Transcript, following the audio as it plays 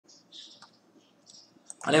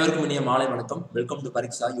அனைவருக்கும் இனிய மாலை வணக்கம். Welcome to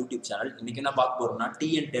பரீட்சா YouTube channel. இன்னைக்கு என்ன பார்க்க போறோம்னா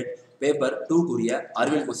TNtet பேப்பர் 2 குரிய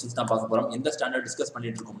அறிவியல் கொஸ்டின்ஸ் தான் பார்க்க போறோம். எந்த ஸ்டாண்டர்ட் டிஸ்கஸ்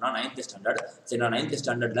பண்ணிட்டு இருக்கோம்னா 9th ஸ்டாண்டர்ட். சரி, 9th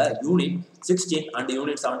ஸ்டாண்டர்ட்ல யூனிட் 16 அண்ட்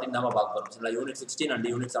யூனிட் 17 தான் பார்க்க போறோம். சரிங்களா, யூனிட் 16 அண்ட்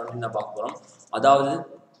யூனிட் 17 தான் பார்க்க போறோம். அதாவது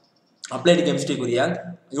அப்ளைடு கெமிஸ்ட்ரிக்குரிய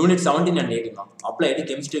யூனிட் 17 அண்ட் 18 தான். Applied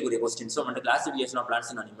கெமிஸ்ட்ரிக்குரிய கொஸ்டின்ஸும் and classification of plants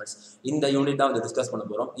and animals இந்த யூனிட் தான் வந்து டிஸ்கஸ் பண்ண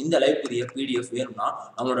போறோம். இந்த லைவ்க்குரிய PDF வேணும்னா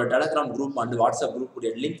நம்மளோட Telegram group and WhatsApp group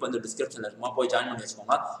உடைய லிங்க் வந்து டிஸ்கிரிப்ஷன்ல இருக்குமா, போய் ஜாயின் பண்ணி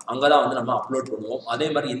வச்சுக்கோங்க. அங்கதான் வந்து நம்ம அப்லோட் பண்ணுவோம். அதே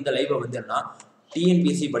மாதிரி இந்த லைவை வந்து என்ன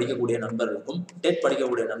TNPC படிக்கக்கூடிய நண்பர்களுக்கும் டெட்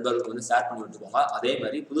படிக்கக்கூடிய நண்பர்களுக்கும் வந்து ஷேர் பண்ணி விட்டுக்கோங்க. அதே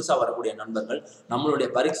மாதிரி புதுசாக வரக்கூடிய நண்பர்கள் நம்மளுடைய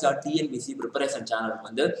பரீட்சா TNPC ப்ரிப்பரேஷன் சேனலுக்கு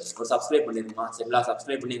வந்து ஒரு சப்ஸ்கிரைப் பண்ணிருக்கோம். சரிங்களா,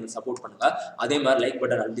 சப்ஸ்கிரைப் பண்ணி எங்களுக்கு சப்போர்ட் பண்ணுங்க. அதே மாதிரி லைக்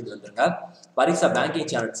பட்டன் அழுத்திட்டு வந்துருங்க. பரீட்சா banking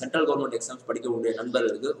channel central government exams படிக்கக்கூடிய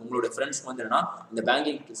நண்பர்களுக்கு உங்களுடைய ஃப்ரெண்ட்ஸ்க்கு வந்து என்னன்னா இந்த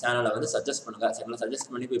பேங்கிங் சேனலை வந்து சஜஸ்ட் பண்ணுங்க. சரிங்களா,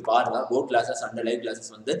 சஜஸ்ட் பண்ணி போய் பாருங்க. Board classes and live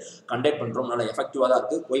classes வந்து கண்டக்ட் பண்றோம். நல்லா எஃபெக்டிவா தான்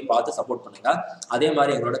இருக்கு. போய் பார்த்து சப்போர்ட் பண்ணுங்க. அதே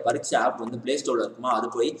மாதிரி எங்களோட பரீட்சா ஆப் வந்து பிளே ஸ்டோர்ல இருக்குமா, அது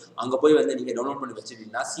போய் அங்க போய் வந்து நீங்க டவுன்லோட் பண்ணி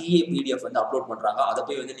வச்சுட்டீங்கன்னா CA PDF வந்து அப்லோட் பண்றாங்க. அதை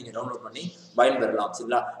போய் வந்து நீங்க டவுன்லோட் பண்ணி பயன்பெறலாம்.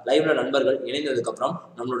 சரிங்களா, லைவ்ல நண்பர்கள் இணைந்ததுக்கு அப்புறம்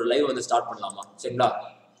நம்மளோட லைவ் வந்து ஸ்டார்ட் பண்ணலாமா? சரிங்களா,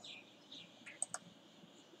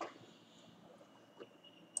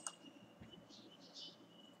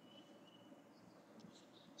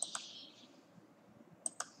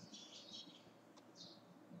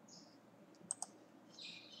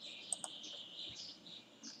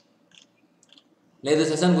 நேற்று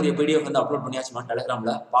செஷனுக்குரிய PDF வந்து அப்லோட் பண்ணியாச்சுமா டெலிகிராமில்.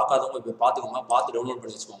 பார்க்காதவங்க இப்போ பார்த்துக்கோங்க, பார்த்து டவுன்லோட்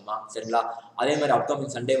பண்ணி வச்சுக்கோங்கம்மா. சரிங்களா, அதே மாதிரி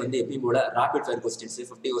அப்கமிங் சண்டே வந்து எப்பயும் போல ரேபிட் ஃபயர் கொஸ்டின்ஸ்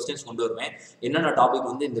 50 கொஸ்டின்ஸ் கொண்டு வருவேன். என்னென்ன டாபிக்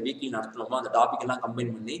வந்து இந்த வீக்லி நடத்தணுமோ அந்த டாபிக் எல்லாம்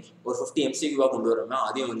கம்பைன் பண்ணி ஒரு 50 MCQ கொண்டு வருவேன்.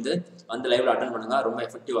 அதையும் வந்து அந்த லைவ்ல அட்டன் பண்ணுங்க. ரொம்ப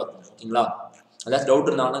எஃபெக்டிவா இருக்கும். ஓகேங்களா, அதாவது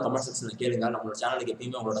டவுட் இருந்தாலும் கமெண்ட் செக்ஷன்ல கேளுங்க. நம்மளோட சேனலுக்கு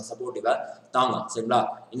எப்பயுமே உங்களோட சப்போர்ட்டிவா தாங்க. சரிங்களா,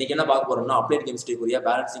 இன்னைக்கு என்ன பார்க்க போறோம்னா அப்ளைட் கெமிஸ்ட்ரிக்குரிய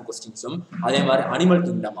பேலன்சிங் கொஸ்டின்ஸும் அதே மாதிரி அனிமல்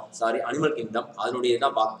கிங்டம் அதனுடைய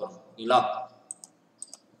தான் பார்க்க போறோம். ஓகேங்களா,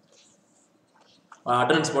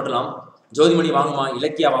 அட்டண்டன்ஸ் போட்டலாம். ஜோதிமணி வாங்கம்மா,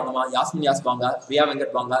 இலக்கியா வாங்கம்மா, யாஸ்மின் யாஸ் வாங்க, பிரியா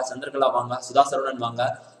வெங்கட் வாங்க, சந்திரகலா வாங்க, சுதா சரவணன் வாங்க,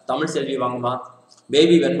 தமிழ் செல்வி வாங்கம்மா,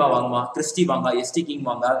 பேபி வெண்பா வாங்கம்மா, கிறிஸ்டி வாங்க, ST கிங்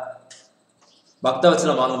வாங்க,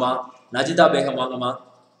 பக்தவச்சலம் வாங்கம்மா, நஜிதா பேகம் வாங்கம்மா,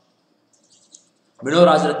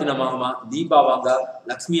 வினோராஜ் ரத்தினம் வாங்கம்மா, தீபா வாங்க,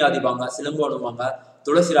 லக்ஷ்மி ஆதி வாங்க, சிலம்போனு வாங்க,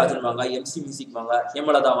 துளசிராஜன் வாங்க, MC மியூசிக் வாங்க,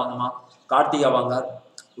 ஹேமலதா வாங்கம்மா, கார்த்திகா வாங்க,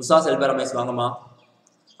 உஷா செல்வ ரமேஷ் வாங்கம்மா,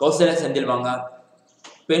 கௌசல்யா செந்தில் வாங்க,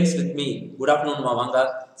 பென்ஸ் வித் மீ குட் ஆஃப்டர்நூன்மா வாங்க,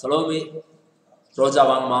 சலோமி ரோஜா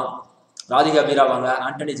வாங்கம்மா, ராதிகா வீரா வாங்க,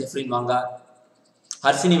 ஆண்டனி ஜெஃப்ரின் வாங்க,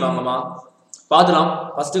 ஹர்ஷினி வாங்கம்மா. பார்த்துலாம்.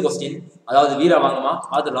 ஃபர்ஸ்ட் கொஸ்டின், அதாவது வீரா வாங்கம்மா,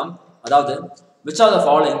 பார்த்துலாம். அதாவது which of the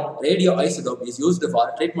following radioisotope is used for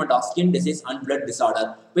treatment of skin disease and blood disorder?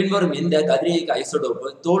 பின்வரும் எந்த கதிரியக்க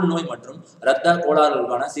ஐசோடோப்பு தோல் நோய் மற்றும் இரத்த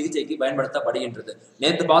கோளாறுகளுக்கான சிகிச்சைக்கு பயன்படுத்தப்படுகின்றது?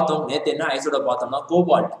 நேற்று என்ன ஐசோடோப் பார்த்தோம்னா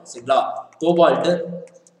கோபால்ட். சரிங்களா, கோபால்ட்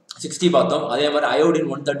 60 பார்த்தோம். அதே மாதிரி அயோடின்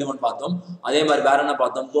 131 பார்த்தோம். அதே மாதிரி வேற என்ன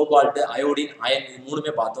பார்த்தோம்? கோபால்ட், அயோடின், அயன், இது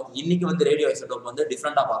மூணுமே பார்த்தோம். இன்னைக்கு வந்து ரேடியோ ஐசோடோப் வந்து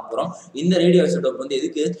டிஃப்ரெண்டா பார்க்க போறோம். இந்த ரேடியோ ஐசோடோப் வந்து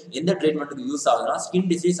எதுக்கு, எந்த ட்ரீட்மெண்ட்டுக்கு யூஸ் ஆகுதுன்னா skin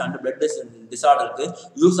disease and blood டிசார்டருக்கு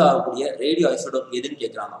use ஆகக்கூடிய ரேடியோ ஐசோடோப் எதுன்னு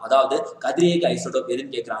கேட்கறாங்க. அதாவது கதிரியக்க ஐசோடோப்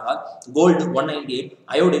எதுன்னு கேட்கறாங்க. Gold 198,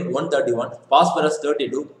 iodine 131, phosphorus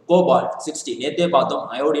 32, cobalt 60. நேத்தே பார்த்தோம்.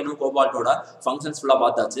 அயோடினும் கோபால்ட்டோட ஃபங்க்ஷன்ஸ் ஃபுல்லா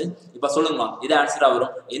பார்த்தாச்சு. இப்ப சொல்லுங்க, இது ஆன்சரா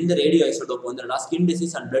வரும். எந்த ரேடியோ ஐசோடோப் வந்து ஸ்கின்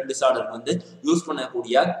டிசீஸ் அண்ட் பிளட் டிசார்டருக்கு வந்து யூஸ்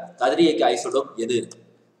பண்ணக்கூடிய கதிரியக்க ஐசோடோப் எது?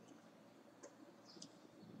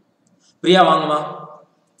 பிரியா வாங்கம்மா.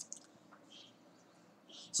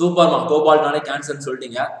 சூப்பர்மா, கோபால்ட்னாலே கேன்சர்னு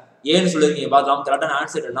சொல்லிட்டீங்க. ஏன்னு சொல்லிருக்கீங்க பார்க்கலாம். கரெக்டான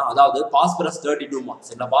ஆன்சர் என்ன, அதாவது பாஸ்பரஸ் 32மா.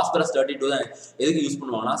 சரிங்களா, பாஸ்பரஸ் 32 தான் எதுக்கு யூஸ்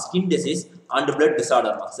பண்ணுவாங்கன்னா ஸ்கின் டிசீஸ் அண்ட் பிளட்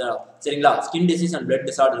டிசார்டர்மா. சரிங்களா, skin disease and blood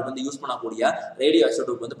disorder வந்து யூஸ் பண்ணக்கூடிய ரேடியோ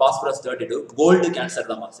ஐசோடோப் வந்து பாஸ்பரஸ் 32. கோல்டு கேன்சர்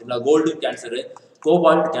தான்மா. சரிங்களா, கோல்டு கேன்சர்,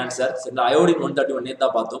 கோபால்ட் கேன்சர். சரிங்களா, அயோடின் 131 நேத்தா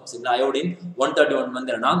பார்த்தோம். சரிங்களா, அயோடின் 131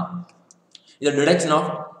 வந்து என்னன்னா இது detection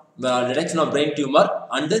of brain tumour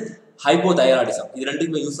and hypothyroidism, இது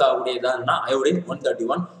ரெண்டுக்குமே யூஸ் ஆகக்கூடியதுன்னா அயோடின்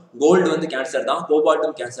 131. கோல்டு வந்து கேன்சர் தான்,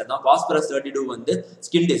 கோபால்ட்டும் கேன்சர் தான். பாஸ்பரஸ் 32 வந்து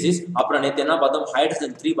ஸ்கின் டிசீஸ். அப்புறம் நேற்று என்ன பார்த்தோம்,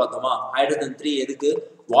 ஹைட்ரஜன் 3 பார்த்தோமா. ஹைட்ரஜன் 3 எதுக்கு,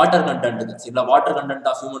 வாட்டர் கண்டென்ட்டுக்கு. சரிங்களா, வாட்டர் கண்டென்ட்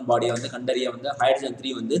ஆஃப் ஹியூமன் பாடியை வந்து கண்டறிய வந்து ஹைட்ரஜன்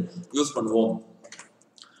 3 வந்து யூஸ் பண்ணுவோம்.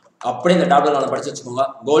 அப்படியே இந்த டேப்லெட் படிச்சு வச்சுக்கோங்க.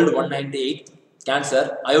 Gold 198 cancer,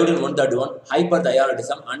 iodine 131 hyper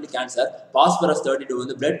thyroidism and cancer, phosphorus 32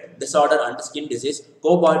 வந்து blood disorder and skin disease,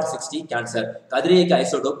 cobalt 60 cancer. கதிரியக்க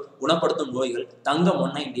ஐசோடோப் குணப்படுத்தும் நோய்கள் தங்கம்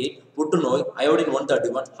 198, புற்றுநோய், அயோடின்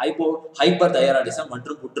 131, ஹைப்பர் தைராய்டிசம்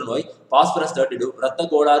மற்றும் புற்றுநோய், பாஸ்பரஸ் 32 இரத்த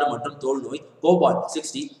கோளாறு மற்றும் தோல் நோய், கோபால்ட்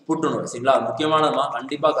 60 புற்றுநோய். சரிங்களா, முக்கியமானமா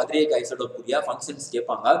கண்டிப்பா கதிரியக்க ஐசோடோப் ஃபங்க்ஷன்ஸ்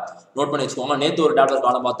கேட்பாங்க, நோட் பண்ணி வச்சுக்கோங்க. நேற்று ஒரு டேப்லெட்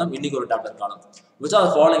காலம் பார்த்தோம், இன்னைக்கு ஒரு டேப்லெட் காலம். which are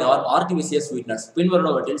the following are artificial sweeteners?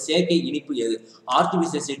 பின்வருவனவற்றில் செயற்கை இனிப்பு எது?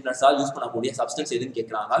 artificial sweeteners யூஸ் பண்ணக்கூடிய சப்ஸ்டன்ஸ் எதுன்னு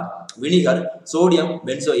கேட்கறாங்க. Vinegar, sodium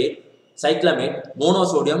benzoate, சைக்ளமேட்,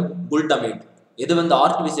 monosodium glutamate. எது வந்து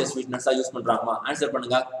ஆர்டிபிஷியல் ஸ்வீட்னஸா யூஸ் பண்றாங்கமா? ஆன்சர்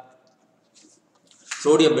பண்ணுங்க.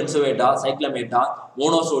 Sodium பென்சோயேட்டா, சைக்ளமேட்டா,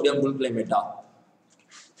 monosodium குளுட்டமேட்டா?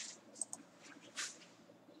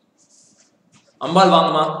 அம்பாள்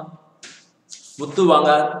வாங்கம்மா, முத்து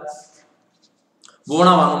வாங்க,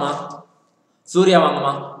 புவனா வாங்கம்மா, சூர்யா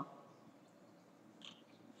வாங்கம்மா.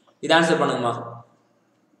 இது ஆன்சர் பண்ணுங்கம்மா.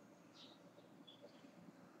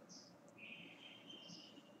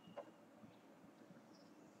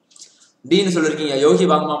 டீன்னு சொல்லிருக்கீங்க. யோகி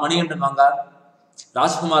வாங்கம்மா, மணிகண்டன் வாங்க,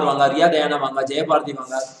 ராஜ்குமார் வாங்க, ரியா தயானா வாங்க, ஜெயபாரதி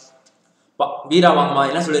வாங்க, வீரா வாங்கம்மா.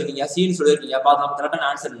 என்ன சொல்லிருக்கீங்க? சீன்னு சொல்லிருக்கீங்க. பார்த்தா கரெக்டான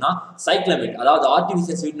ஆன்சர்னா சைக்ளமேட். அதாவது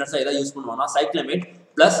ஆர்டிபிஷியல் ஸ்வீட்னஸா எதாவது யூஸ் பண்ணுவாங்கன்னா சைக்ளமேட்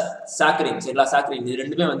பிளஸ் சாக்கரின். சரிங்களா, சாக்கரின் இது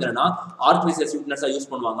ரெண்டுமே வந்துன்னா ஆர்டிபிஷியல் ஸ்வீட்னஸா யூஸ்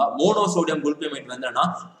பண்ணுவாங்க. மோனோசோடியம் குளுட்டமேட் வந்துன்னா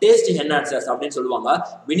டேஸ்ட் என்ஹான்சர்ஸ் அப்படின்னு சொல்லுவாங்க.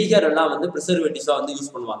 வினிகர் எல்லாம் வந்து ப்ரிசர்வேட்டிவ்ஸா வந்து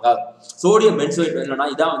யூஸ் பண்ணுவாங்க. சோடியம் பென்சோயேட் வந்துன்னா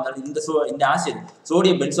இதான் வந்து இந்த ஆசிட்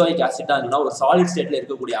சோடியம் பென்சோயிக் ஆசிட்டா இருந்தா ஒரு சாலிட் ஸ்டேட்ல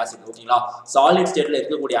இருக்கக்கூடிய ஆசிட். ஓகேங்களா, சாலிட் ஸ்டேட்ல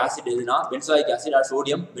இருக்கக்கூடிய ஆசிட் எதுனா benzoic acid R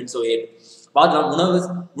sodium benzoate. பார்க்கலாம்.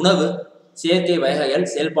 உணவு செயற்கை வகைகள்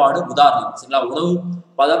செயல்பாடு உதாரணம். சரிங்களா, உணவு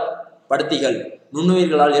பதப்படுத்திகள்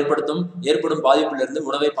நுண்ணுயிர்களால் ஏற்படும் பாதிப்பிலிருந்து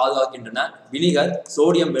உணவை பாதுகாக்கின்றன. வினிகர்,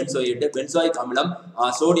 சோடியம் பென்சோயேட்டு, பென்சோயிக் அமிலம்,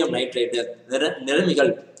 சோடியம் நைட்ரேட்டு.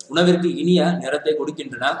 நிறமிகள் உணவிற்கு இனிய நிறத்தை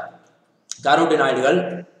கொடுக்கின்றன. கேரோட்டினாய்டுகள்,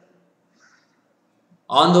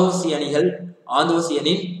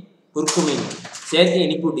 ஆந்தோசியனின், குர்குமின். செயற்கை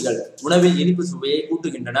இனிப்பூட்டிகள் உணவில் இனிப்பு சுவையை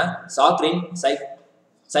கூட்டுகின்றன. சாக்ரின்,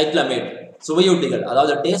 சைக்ளமேட். சுவையூட்டிகள்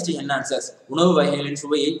அதாவது டேஸ்ட் என்ஹான்சர்ஸ் உணவு வகைகளின்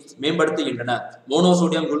சுவையை மேம்படுத்துகின்றன.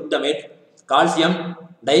 Monosodium glutamate, calcium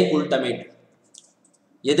டைகுளுட்டமேட்.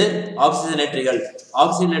 எது? ஆக்சிஜனேற்றிகள்.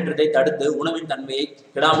 ஆக்சிஜனேற்றத்தை தடுத்து உணவின் தன்மையை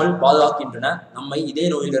கெடாமல் பாதுகாக்கின்றன. நம்மை இதே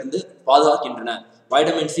நோயிலிருந்து பாதுகாக்கின்றன.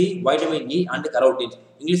 Vitamin C, vitamin E and carotene.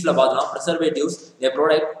 இங்கிலீஷ்ல பார்த்தோம்னா preservatives they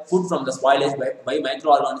protect food from the spoilage by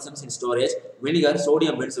microorganisms in storage. Vinegar,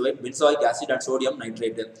 sodium benzoate, benzoic acid and sodium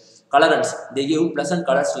nitrate. Colorants they give pleasant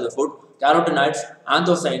colors to the food. Carotenoids,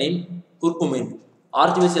 anthocyanin, curcumin.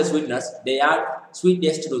 Artificial sweeteners they add sweet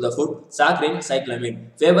taste to the food. Saccharin, cyclamin.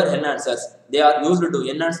 Flavor enhancers they are used to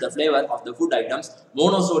enhance the flavor of the food items.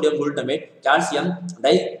 Monosodium glutamate, calcium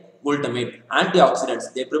diglutamate. Antioxidants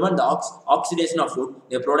they prevent the oxidation of food.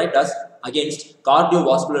 They protect us against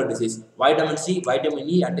cardiovascular disease. Vitamin C, vitamin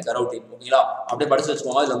E and carotene. ஓகேங்களா, அப்படியே படிச்சு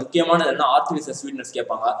வச்சுக்கோங்க. இதுல முக்கியமான என்ன artificial sweetness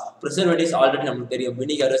கேட்பாங்க. Preservatives already நமக்கு தெரியும்.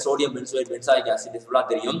 Vinegar, sodium benzoate, benzoic acid ஃபுல்லா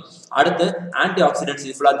தெரியும். அடுத்து ஆன்டி ஆக்சிடென்ட்ஸ்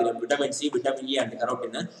இது ஃபுல்லா தெரியும். Vitamin C, vitamin E and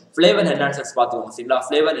carotene. Flavour enhancers பார்த்துக்கோங்க. சரிங்களா,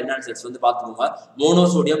 ஃபிளேவர் என்ஹான்சர்ஸ் வந்து பார்த்துக்கோங்க.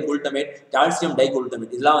 Monosodium glutamate, calcium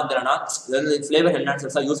டைகுளுட்டமேட். இதெல்லாம் வந்து என்னன்னா ஃபிளேவர்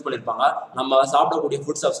என்ஹான்சர்ஸா யூஸ் பண்ணிருப்பாங்க. நம்ம சாப்பிடக்கூடிய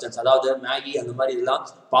ஃபுட் சப்ஸ்டன்ஸ் அதாவது மேகி அந்த மாதிரி இதெல்லாம்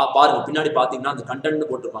பாருங்க பின்னாடி பாத்தீங்கன்னா அந்த கண்டென்ட்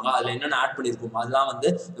போட்டிருப்பாங்க. அதுல என்ன ஆட் பண்ணிருப்போம் அதெல்லாம் வந்து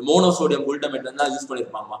மோனோசோடியம் குளுட்டமேட் வந்து யூஸ்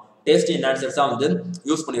பண்ணிருப்பாங்க. டேஸ்ட் என்ஹான்சர்ஸா வந்து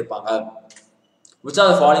யூஸ் பண்ணிருப்பாங்க. Which are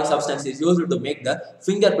the following substances is used to make the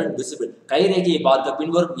fingerprint visible? கைரேகையை பார்க்க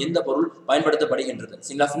பின்வரும் எந்த பொருள் பயன்படுத்தப்படுகின்றது?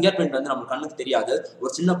 சரிங்களா, ஃபிங்கர் பிரிண்ட் வந்து நம்ம கண்ணுக்கு தெரியாது.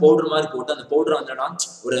 ஒரு சின்ன பவுடர் மாதிரி போட்டு அந்த பவுடர் வந்துன்னா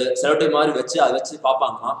ஒரு செலோட்டை மாதிரி வச்சு அதை வச்சு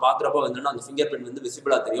பார்ப்பாங்கம்மா. பார்க்குறப்ப வந்துன்னா அந்த ஃபிங்கர் பிரிண்ட் வந்து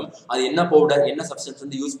விசிபிளா தெரியும். அது என்ன பவுடர் என்ன சப்ஸ்டன்ஸ்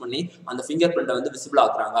வந்து யூஸ் பண்ணி அந்த ஃபிங்கர் பிரிண்ட்டை வந்து visible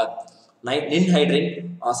ஆக்குறாங்க. ninhydrin,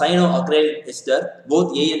 cyanoacryl ester, both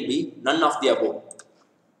A and B, none of the above.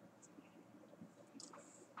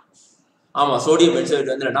 ஆமா, சோடியம்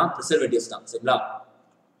பென்சோயேட் வந்து என்னன்னா preservatives தான். சரிங்களா,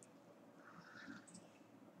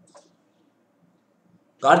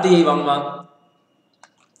 கார்த்திகை வாங்கம்மா.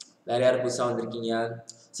 வேற யாரும் புதுசா வந்திருக்கீங்க?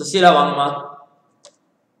 சுசீலா வாங்கம்மா.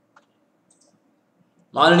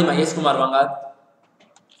 மாலினி மகேஷ்குமார் வாங்க.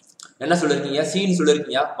 என்ன சொல்லிருக்கீங்க? சீன்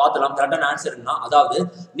சொல்லிருக்கீங்க. பார்த்தலாம். கரெக்டான ஆன்சர் என்ன? அதாவது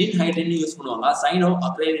நின்ஹைட்ரின் யூஸ் பண்ணுவாங்க, சைனோ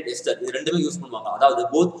அக்ரைலிக் எஸ்டர் இது ரெண்டுமே யூஸ் பண்ணுவாங்க. அதாவது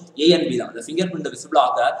போத் A and B தான். இந்த ஃபிங்கர் பிரிண்ட் விசிபிள்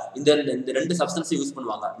ஆக இந்த ரெண்டு சப்ஸ்டன்ஸ் யூஸ்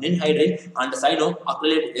பண்ணுவாங்க. நின்ஹைட்ரின் and cyano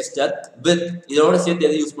acrylic ester with இதோட சேர்த்து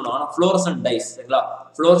எது யூஸ் பண்ணுவாங்கன்னா ஃப்ளோரசன்ட் டைஸ். சரிங்களா,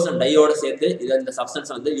 ஃப்ளோரசன்ட் டையோட சேர்த்து இந்த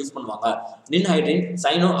சப்ஸ்டன்ஸ் வந்து யூஸ் பண்ணுவாங்க. நின்ஹைட்ரின்,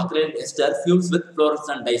 cyano acrylic ester fumes with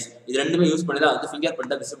fluorescent dies இது ரெண்டுமே யூஸ் பண்ணி தான் வந்து finger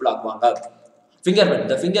பிரிண்ட்டை visible ஆக்குவாங்க. Fingerprint.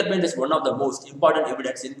 The fingerprint is one of the most important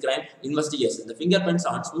evidence in crime investigation. The fingerprints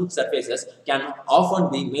on smooth surfaces can often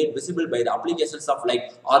be made visible by the applications of light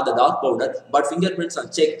or the dark powder, but fingerprints on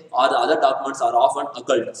check or the other documents are often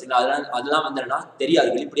occult. அதெல்லாம் வந்து என்னன்னா தெரியாது,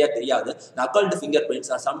 வெளிப்படையா தெரியாது. The occult fingerprints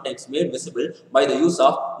are sometimes made visible by the use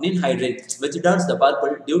of ninhydrin, which turns the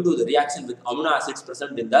purple due to the reaction with amino acids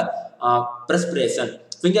present in the perspiration.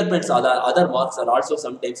 Fingerprints or the other marks are also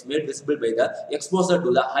sometimes made visible by the exposure to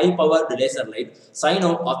the high-powered laser light.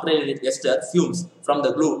 Cyanoacrylate ester fumes from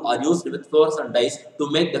the glue are used with fluorescent dyes to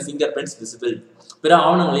make the fingerprints visible. பிற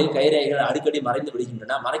ஆவணங்களில் கைரேகைகள் அடிக்கடி மறைந்து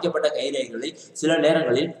விடுகின்றன. மறைக்கப்பட்ட கைரேகைகளை சில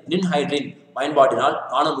நேரங்களில் நின்ஹைட்ரின் பயன்பாட்டினால்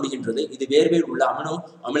காண முடிகின்றது. இது வேர்வையில் உள்ள அமினோ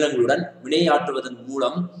அமிலங்களுடன் வினையாற்றுவதன்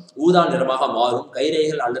மூலம் ஊதா நிறமாக மாறும்.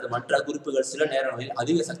 கைரேகைகள் அல்லது மற்ற குறிப்புகள் சில நேரங்களில்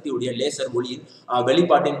அதிக சக்தியுடைய லேசர் ஒளியின்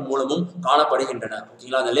வெளிப்பாட்டின் மூலமும் காணப்படுகின்றன.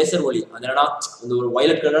 ஓகேங்களா, அந்த லேசர் ஒளி அந்த இந்த ஒரு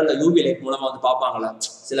வயலட் கலர் அந்த யூவி லைட் மூலமா வந்து பார்ப்பாங்களா,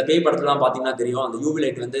 சில பேய் படத்துலாம் பார்த்தீங்கன்னா தெரியும். அந்த யூவி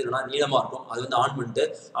லைட் வந்து நீளமா இருக்கும், அது வந்து ஆன் பண்ணிட்டு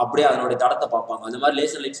அப்படியே அதனுடைய தடத்தை பார்ப்பாங்க. அந்த மாதிரி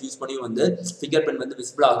லேசர் லைட்ஸ் யூஸ் பண்ணி வந்து ஃபிங்கர் பிரிண்ட் வந்து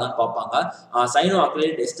விசிபிள் ஆகுதான்னு பார்ப்பாங்க. சைனோ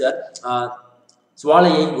அக்ரிலிக் எஸ்டர்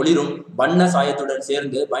சுவாலையை ஒளிரும் வண்ண சாயத்துடன்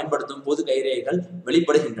சேர்ந்து பயன்படுத்தும் பொது கைரேகைகள்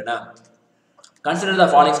வெளிப்படுகின்றன. Consider the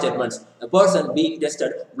following statements. The person being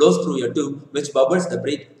tested blows through a tube which bubbles the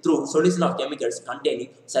breath through solution of chemicals containing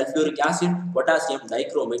sulfuric acid, potassium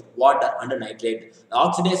dichromate, water and nitrate. The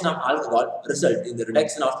oxidation of alcohol results in the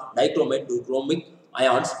reduction of dichromate to chromic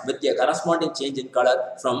ions with a corresponding change in color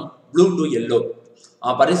from blue to yellow.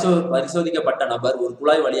 பரிசோதிக்கப்பட்ட நபர் ஒரு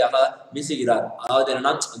குழாய் வழியாக வீசுகிறார், அதாவது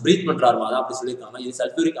என்னன்னா breath பண்றாருமா, அதான் அப்படி சொல்லியிருக்காங்க. இது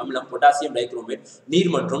சல்பூரிக் அமிலம், பொட்டாசியம் டைக்ரோமேட், நீர்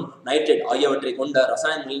மற்றும் நைட்ரேட் ஆகியவற்றை கொண்ட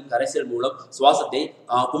ரசாயனங்களின் கரைசல் மூலம் சுவாசத்தை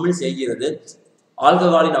குமிழ் செய்கிறது.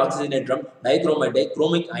 ஆல்கஹாலின் ஆக்சிஜனேற்றம் டைக்ரோமேட்டை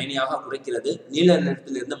குரோமிக் அயனியாக குறைக்கிறது. நீல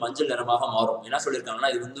நிறத்திலிருந்து மஞ்சள் நிறமாக மாறும். என்ன சொல்லியிருக்காங்கன்னா,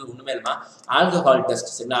 இது வந்து ஒண்ணுமே இல்லைன்னா ஆல்கஹால் டெஸ்ட்.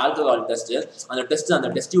 சரிங்களா, ஆல்கஹால் டெஸ்ட். அந்த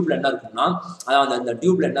டெஸ்ட் டியூப்ல என்ன இருக்கும்னா, அதாவது அந்த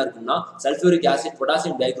டியூப்ல என்ன இருக்கும்னா sulphuric acid,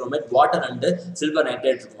 potassium dichromate, water and silver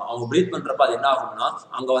nitrate இருக்கும். அவங்க பிரீத் பண்றப்ப அது என்ன ஆகும்னா,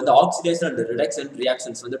 அங்க வந்து ஆக்சிடேஷன் அண்ட் ரிடக்ஷன்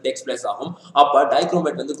ரியாக்ஷன்ஸ் வந்து டேக்ஸ் பிளேஸ் ஆகும். அப்ப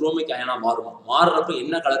டைக்ரோமேட் வந்து குரோமிக் அயனா மாறுமா. மாறுறப்ப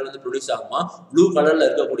என்ன கலர் வந்து ப்ரொடியூஸ் ஆகுமா, ப்ளூ கலர்ல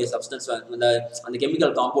இருக்கக்கூடிய சப்ஸ்டன்ஸ் அந்த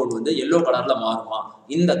கெமிக்கல் காம்பவுண்ட் வந்து எல்லோ கலர்ல மாறும்.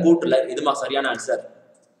 இந்த கூட்டுல இதுமா சரியான ஆன்சர்.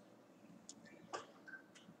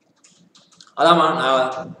 அதாமா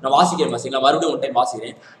நான் வாசிக்கிறேன், மறுபடியும் ஒன் டைம்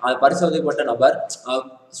வாசிக்கிறேன். அது பரிசோதிக்கப்பட்ட நபர்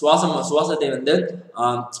சுவாசத்தை வந்து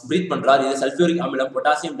பிரீத் பண்றார். இது சல்ஃபியூரிக் அமிலம்,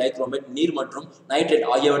 பொட்டாசியம் டைக்ரோமேட், நீர் மற்றும் நைட்ரேட்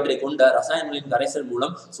ஆகியவற்றை கொண்ட ரசாயனங்களின் கரைசல்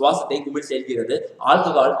மூலம் சுவாசத்தை குமிழ் செய்கிறது.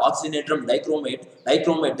 ஆல்கஹால் ஆக்சிஜனேற்றம்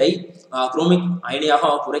டைக்ரோமேட்டை குரோமிக்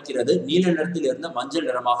அயனியாக குறைக்கிறது. நீல நிறத்தில் இருந்து மஞ்சள்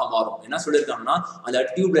நிறமாக மாறும். என்ன சொல்லியிருக்காங்கன்னா, அந்த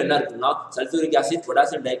டியூப்ல என்ன இருக்குன்னா sulphuric acid,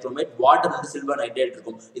 potassium dichromate, water and silver nitrate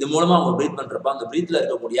இருக்கும். இது மூலமா அவங்க பிரீத் பண்றப்ப அந்த பிரீத்ல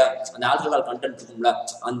இருக்கக்கூடிய அந்த ஆல்கஹால் கண்டென்ட் இருக்கும்ல,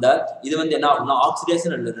 அந்த இது வந்து என்ன ஆகும்னா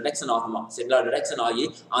ஆக்சிடேஷன் அண்ட் ரிடக்ஷன் ஆகுமா. சரிங்களா, ரிடக்ஷன் ஆகி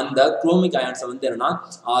அந்த குரோமிக் அயான்ஸ் வந்து என்னன்னா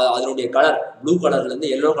அதனுடைய கலர் ப்ளூ கலர்ல இருந்து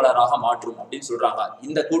எல்லோ கலராக மாற்றும் அப்படின்னு சொல்றாங்க.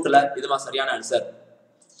 இந்த கூட்டுல இதுமா சரியான ஆன்சர்.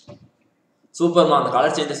 சூப்பர்மா, அந்த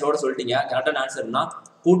கலர் சேஞ்சஸோட சொல்லிட்டீங்க. கரெக்டான ஆன்சர்னா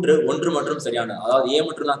கூற்று 1 மற்றும் சரியான, அதாவது ஏ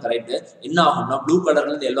மட்டும் தான் கரெக்ட். என்ன ஆகும்னா ப்ளூ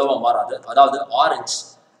கலர்ல இருந்து எல்லோவா மாறாது, அதாவது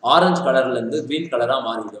ஆரஞ்சு கலர்ல இருந்து கிரீன் கலரா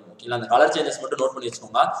மாறிவிடும். ஓகேங்களா, அந்த கலர் சேஞ்சஸ் மட்டும் நோட் பண்ணி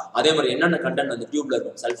வச்சுக்கோங்க. அதே மாதிரி என்னென்ன கண்டென்ட் அந்த டியூப்ல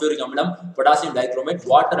இருக்கும், சல்ஃபியூரிக் அமிலம், potassium dichromate,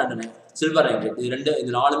 water and silver nitrate,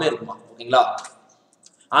 இது 4மே இருக்குமா. ஓகேங்களா.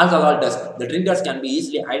 Alcohol test. The drinkers can be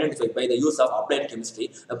easily identified by the use of applied chemistry.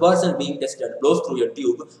 The person being tested blows through a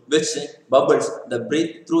tube which bubbles the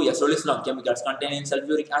breath through a solution of chemicals containing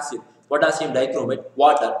sulfuric acid, potassium dichromate,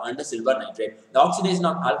 water and silver nitrate. The oxidation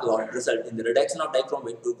of alcohol results in the reduction of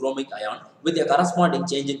dichromate to chromic ion with a corresponding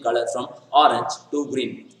change in color from orange to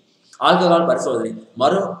green. Alcohol பரிசோதனை.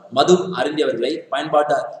 மது அருந்தியவர்களை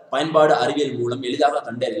பயன்பாடு அறிவியல் மூலம் எளிதாக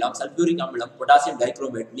கண்டறியலாம். Sulphuric அமிலம், potassium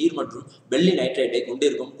dichromate, நீர் மற்றும் வெள்ளி நைட்ரேட்டை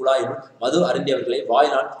கொண்டிருக்கும் குழாயில் மது அருந்தியவர்களை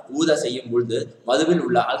வாயினால் ஊத செய்யும் பொழுது மதுவில்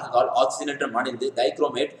உள்ள ஆல்கஹால் ஆக்சிஜனேற்றம் அடைந்து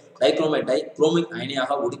டைக்ரோமேட்டை குரோமிக்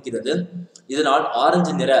அயனியாக ஒடுக்கிறது. இதனால்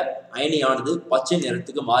ஆரஞ்சு நிற அயனியானது பச்சை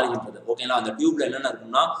நிறத்துக்கு மாறுகின்றது. ஓகேங்களா, அந்த டியூப்ல என்னென்ன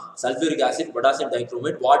இருக்கும்னா sulphuric acid, potassium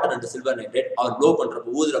dichromate, water and silver nitrate. Our flow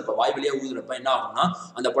பண்றப்ப ஊதுறப்ப வாய் வழியா ஊதுறப்ப என்ன ஆகும்னா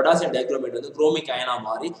அந்த பொட்டாசியம் டைக்ரோமேட் வந்து குரோமிக் அயனா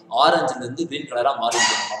மாறி ஆரஞ்சுல இருந்து கிரீன் கலரா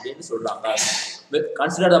மாறிடும் அப்படின்னு சொல்றாங்க.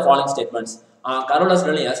 Consider the following statements. Carolus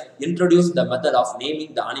Linnaeus introduced the method of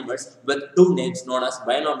naming the animals with 2 names known as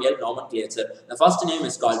binomial nomenclature. The first name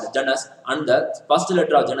is called genus and the first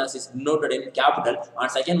letter of genus is denoted in capital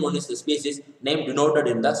and second one is the species name denoted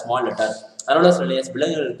in the small letter. Carolus Linnaeus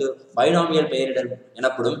விலங்குகளுக்கு binomial பெயரிடல்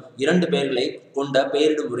எனப்படும் 2 பெயர்களை கொண்ட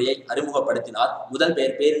பெயரிடும் முறையை அறிமுகப்படுத்தினார். முதல்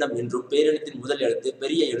பெயர் பேரினம் என்றும் பேரினத்தின் முதல் எழுத்து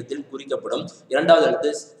பெரிய எழுத்தில் குறிக்கப்படும், இரண்டாவது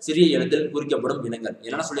எழுத்து சிறிய எழுத்தில் குறிக்கப்படும் இனங்கள்.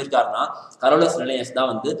 என்ன சொல்லியிருக்காருன்னா, கரோலஸ் லின்னேயஸ் தான்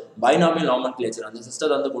வந்து பைனாமியல் நாமன் நாமன்கிளேச்சர் அந்த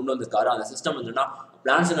சிஸ்டத்தை வந்து கொண்டு வந்திருக்காரு. அந்த சிஸ்டம் வந்துன்னா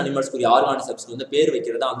பிளான்ஸ் அண்ட் அனிமல்ஸ்க்குரிய ஆர்கானிசம்ஸ்க்கு வந்து பேர்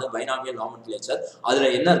வைக்கிறதா வந்து பைனாமியல் நாமன்கிளேச்சர். அதுல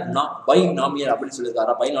என்ன இருக்குன்னா பைனாமியல் அப்படின்னு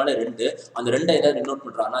சொல்லியிருக்காரு. பைனால 2 அந்த 2 எதை டினோட்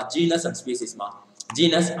பண்றாங்கன்னா genus and ஸ்பீசிஸ்மா.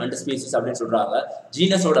 Genus and species அப்படின்னு சொல்றாங்க.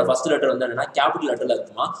 ஜீனஸோட ஃபர்ஸ்ட் லெட்டர் வந்து என்னன்னா கேபிட்டல் லெட்டர்ல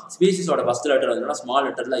இருக்குமா, ஸ்பீசிஸோட ஃபர்ஸ்ட் லெட்டர் வந்து ஸ்மால்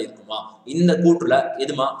லெட்டர்ல இருக்குமா. இந்த கூற்றுல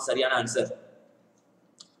எதுமா சரியான ஆன்சர்?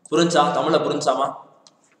 புரிஞ்சா? தமிழ்ல புரிஞ்சாமா?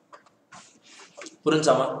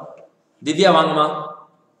 புரிஞ்சாமா? திவ்யா வாங்கம்மா,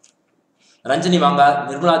 ரஞ்சனி வாங்க,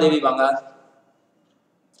 நிர்மலா தேவி வாங்க,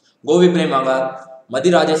 கோவி பிரேம் வாங்க, மதி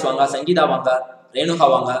ராஜேஷ் வாங்க, சங்கீதா வாங்க, ரேணுகா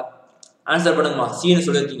வாங்க. ஆன்சர் பண்ணுங்கம்மா. சீனு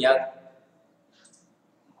சொல்லியிருக்கீங்க.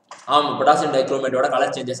 ஆமா, பொட்டாசியம் டைக்ரோமேட்டோட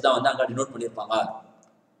கலர் சேஞ்சஸ் தான் வந்து அங்க டினோட் பண்ணியிருப்பாங்க.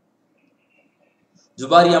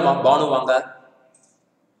 ஜுபாரியா பானு வாங்க.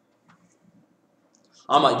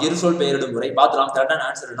 ஆமா, இருசொல் பெயரிடும் முறை பார்க்கலாம். கரெக்டான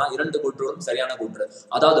ஆன்சர்னா 2 கூற்றுகளும் சரியான கூற்று.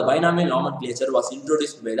 அதாவது binomial nomenclature was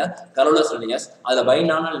introduced by the Carolus Linnaeus. அதுல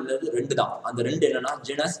பைனாமியல் 2 தான். அந்த 2 என்னன்னா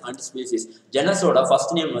ஜெனஸ் அண்ட் ஸ்பீசிஸ். ஜெனஸோட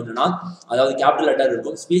ஃபர்ஸ்ட் நேம் வந்துன்னா அதாவது கேபிட்டல் லெட்டர்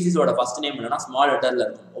இருக்கும், ஸ்பீசிஸோட ஃபர்ஸ்ட் நேம் என்னன்னா ஸ்மால் லெட்டர்ல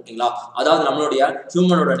இருக்கும். ஓகேங்களா? அதாவது நம்மளுடைய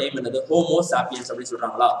ஹியூமனோட நேம் என்னது ஹோமோ சாப்பியன்ஸ் அப்படின்னு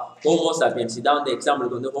சொல்றாங்களா. ஹோமோ சாப்பியன்ஸ் இதான் வந்து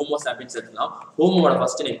எக்ஸாம்பிளுக்கு வந்து ஹோமோ சாப்பியன்ஸ் எடுக்கலாம். ஹோமோட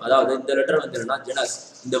ஃபர்ஸ்ட் நேம் அதாவது இந்த லெட்டர் வந்து என்னன்னா ஜெனஸ்,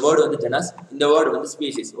 இந்த வேர்டு வந்து ஜெனஸ், இந்த வேர்டு வந்து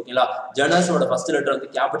ஸ்பீசிஸ். ஓகேங்களா? ஜெனஸோட ஃபர்ஸ்ட் லெட்டர்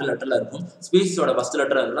கேபிட்டல் லெட்டர்ல இருக்கும், ஸ்பீசிஸோட ஃபர்ஸ்ட்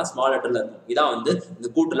லெட்டர் என்னன்னா ஸ்மால் லெட்டர்ல இருக்கும். இதான் வந்து இந்த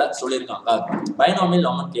கூட்டுல சொல்லியிருக்காங்க. Binomial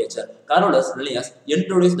nomenclature. Carolus Linnaeus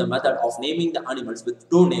introduced the method of naming the animals with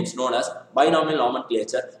 2 names known as binomial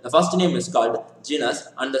nomenclature. The first name is called genus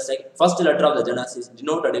and the first letter of the genus is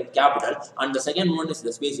denoted in capital and the second one is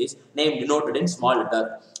the species name denoted in small letter.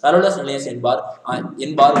 Carolus Linnaeus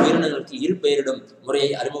என்பார் உயிரினங்களுக்கு இரு பெயரிடும் முறையை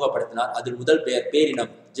அறிமுகப்படுத்தினார். அதில் முதல்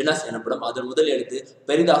பேரினம் ஜெனஸ் எனப்படும். அதன் முதல் எழுத்து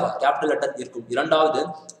பெரிதாக கேபிட்டல் லெட்டர் இருக்கும். இரண்டாவது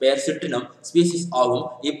பெயர் சிற்றினம் ஸ்பீசிஸ் ஆகும்.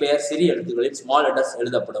 இப்பெயர் சிறிய எழுத்துக்களில் ஸ்மால் லெட்டர்ஸ்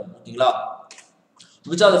எழுதப்படும். ஓகேங்களா?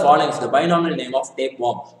 Which are the following is the binomial name of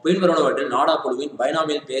tapeworm? பின்வருவனவற்றில் நாடா புழுவின்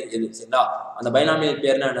பைனாமியல் பெயர் எது? சரிங்களா? அந்த பைனாமியல்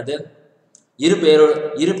பெயர்னா என்னது?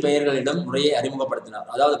 இரு பெயர்களிடம் முறையை அறிமுகப்படுத்தினார்.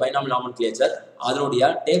 அதாவது பைனாமியல் நாமன்கிளேச்சர். அதனுடைய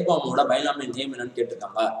டேப்வார்மோட பைனாமியல் நேம் என்னன்னு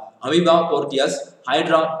கேட்டிருக்காங்க. Amoeba போர்டியஸ்,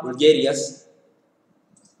 hydra புல்கேரியஸ்,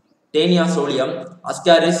 டேனியா சோலியம்,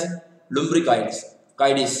 ascaris லும்பிரிகாய்டிஸ்.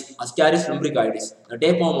 அஸ்காரிஸ் லும்பிரிகாய்டிஸ். இந்த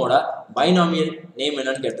டேப்வார்மோட பைனாமியல் நேம்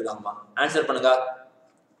என்னன்னு கேட்டிருக்காங்கம்மா. ஆன்சர் பண்ணுங்க.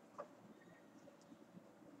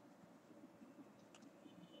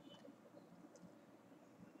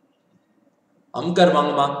 அம்கர்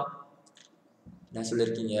வாங்கம்மா. என்ன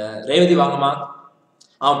சொல்லிருக்கீங்க? ரேவதி வாங்கம்மா.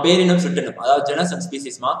 பேரினம் சிற்றினம் அதாவது ஜெனஸ் அண்ட்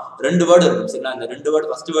ஸ்பீசிஸ்மா. 2 வேர்டு இருக்கும். சரிங்களா? இந்த 2 வேர்டு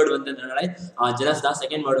ஃபர்ஸ்ட் வேர்டு வந்து என்னன்னா ஜெனஸ் தான்,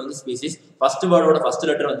 செகண்ட் வேர்டு வந்து ஸ்பீசிஸ். ஃபர்ஸ்ட் வேர்டோட ஃபர்ஸ்ட்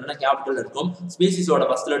லெட்டர் வந்து கேபிட்டல் இருக்கும், ஸ்பீசிஸோட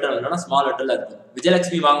ஃபர்ஸ்ட் லெட்டர் வந்து ஸ்மால் லெட்டர்ல இருக்கும்.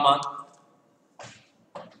 விஜயலட்சுமி வாங்கம்மா.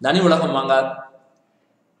 தனி உலகம் வாங்க.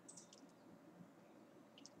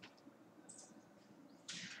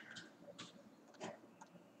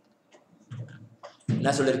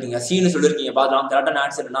 என்ன சொல்லிருக்கீங்க? சீனு சொல்லிருக்கீங்க. பார்க்கலாம். கரெக்டான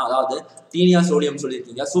ஆன்சர் என்ன? அதாவது டீனியா சோலியம்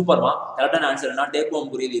சொல்லிருக்கீங்க. சூப்பர்மா. கரெக்டான ஆன்சர் என்ன? டேப்வார்ம்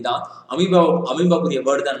குறியீடு தான். அமீபாக்குரிய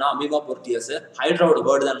வேர்டு தான் அமீபா போர்டியஸ். ஹைட்ராவோட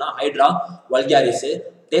வேர்டு தான் ஹைட்ரா வல்காரிஸ்.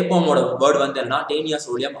 டேப்வார்மோட வேர்டு வந்து என்ன? டேனியா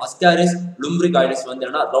சோலியம். அஸ்காரிஸ் லும்பிரிகாய்டிஸ் வந்து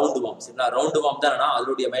என்ன? Round warm. சரிங்களா? ரவுண்ட் வார்ம் தான்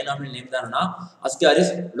அதனுடைய பைனாமியல் நேம் தான்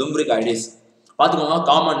அஸ்காரிஸ் லும்பிரிகாய்டிஸ். பாத்துக்கோங்க.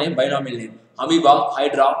 Common name, binomial name. Amoeba,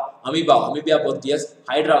 hydra. அமீபியா போர்டியஸ்.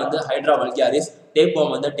 Hydra வந்து ஹைட்ரா வல்காரிஸ்.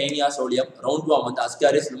 டேப்வார்ம் வந்து டேனியா சோலியம். ரவுண்ட் வார்ம் வந்து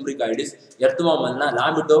அஸ்காரிஸ் லும்பிரிகாய்டிஸ். எர்த்வார்ம் வந்து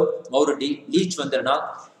லாமிட்டோ மௌரிட்டி. லீச் வந்து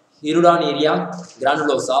ஹிருடானேரியா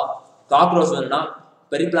கிரானுலோசா. காக்ரோச் வந்து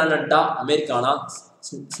பெரிப்ளானட்டா அமெரிக்கானா.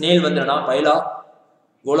 ஸ்னேல் வந்து பைலா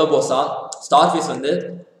கோலோபோசா. ஸ்டார்ஃபிஷ் வந்து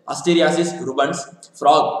அஸ்டீரியாசிஸ் ருபன்ஸ்.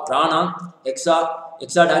 ஃப்ராக் ரானா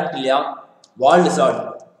எக்ஸாடாக்டிலியா. வால் lizard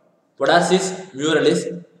பொடார்சிஸ் மியூரலிஸ்.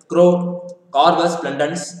 Grow கார்வஸ்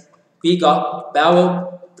பிளண்டன்ஸ். Peacock பேவோ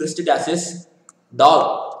கிறிஸ்டிடாசிஸ். Talk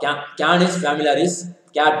கேனிஸ் ஃபேமிலியாரிஸ்.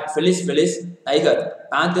 Gate Felix. Tiger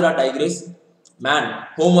பேந்தரா Tigris. Man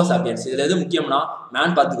homo sapiens. இதுல எது முக்கியம்னா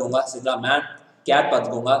மேன் பார்த்துக்கோங்க. சரிங்களா? மேன், கேட்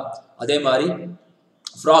பார்த்துக்கோங்க. அதே மாதிரி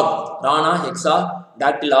ஃப்ராக் ரானா ஹெக்ஸா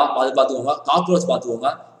டாக்டிலா அது பார்த்துக்கோங்க. காக்ரோச்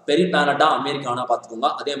பார்த்துக்கோங்க. பெரிப்ளானட்டா அமெரிக்கானா பார்த்துக்கோங்க.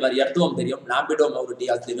 அதே மாதிரி எர்த்வார்ம் தெரியும், லாம்பிடோ மௌரிட்டி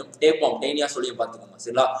அது தெரியும். டேப்வார்ம் டேனியா சோலியம் பார்த்துக்கோங்க.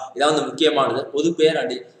 சரிங்களா? இதான் வந்து முக்கியமானது. பொது பெயர்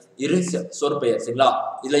அண்ட் இரு சொற்பெயர். சரிங்களா?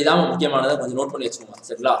 இதுல இதான் முக்கியமானதை கொஞ்சம் நோட் பண்ணி வச்சுக்கோங்க.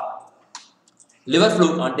 சரிங்களா? Liver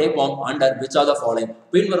ஃப்ளூக் and டேப்வார்ம் under which are the following?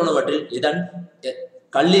 பின்வருவனவற்றில் இதன்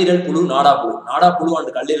கல்லீரல் புழு நாடா புழு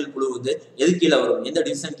அண்ட் கல்லீரல் புழு வந்து எது கீழே வரும்? எந்த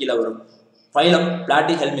டிவிஷன் கீழே வரும்? Phylum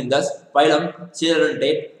பிளாட்டிஹெல்மிந்தஸ், phylum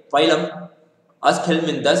சீரன்டேட், phylum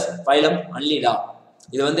அஸ்ஹெல்மிந்தஸ், phylum அன்லிடா.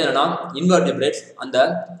 இது வந்து என்னன்னா இன்வெர்டிபிரேட்ஸ். அந்த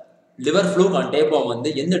லிவர் ஃப்ளூக் அண்ட் டேப்வார்ம் வந்து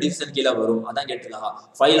எந்த டிவிஷன் கீழே வரும் அதான் கேட்டிருக்காங்க.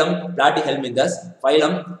 Phylum பிளாட்டிஹெல்மிந்தஸ்,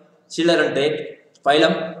 phylum சீரன்டேட்,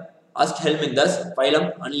 phylum அஸ்ஹெல்மிந்தஸ், phylum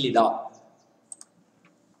அன்லிடா.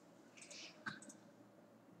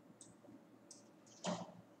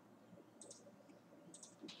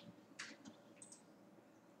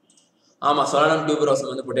 ஆமா சொலனம்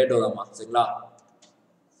டியூபரோசம் வந்து பொட்டேட்டோ தான்மா சரிங்களா.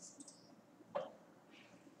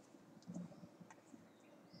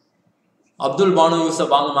 அப்துல் பானு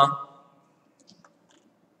யூசப் வாங்கம்மா.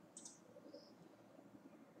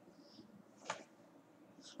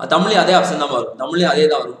 தமிழ்லயும் அதே ஆப்ஷன் தான் வரும், தமிழ்லயும் அதே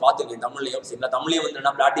தான் வரும் பாத்துக்கேன். தமிழ்லயும் சரிங்களா, தமிழ்லயும்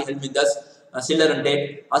வந்து பிளாட்டி ஹெல்மிந்தஸ் சில்லர் அண்ட் டேட்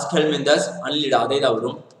அஸ்க் ஹெல்மிந்தஸ் அன்லீடா அதே தான்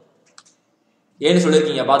வரும். ஏன்னு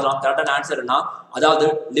சொல்லியிருக்கீங்க பார்க்கலாம். கரெக்டான ஆன்சர்னா அதாவது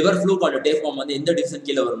லிவர் ஃப்ளூக் அண்ட் டேப்வார்ம் வந்து எந்த டிவிஷன்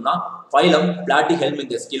கீழே வரும்னா ஃபைலம் பிளாட்டி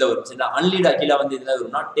ஹெல்மிந்தஸ் கீழே வரும் சரிங்களா. அன்லீடா கீழே வந்து இதுல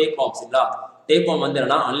வரும்னா டேப்வார்ம் சரிங்களா. டேப்வார்ம் வந்து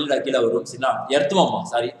என்னன்னா அன்லீடா கீழே வரும் சரிங்களா.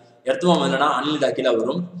 எர்த்வார்ம் என்னன்னா அன்லீடா கீழே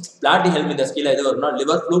வரும். பிளாட்டி ஹெல்மிந்தஸ் கீழே எது வரும்னா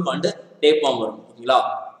லிவர் ஃப்ளூக் அண்ட் டேப்வார்ம் வரும் ஓகேங்களா.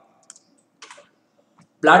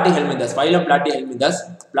 பிளாட்டி ஹெல்மிந்தஸ் ஃபைலம் பிளாட்டி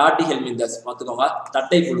ஹெல்மிந்தஸ் பார்த்துக்கோங்க.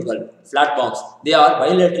 தட்டை புழுக்கள் platforms they are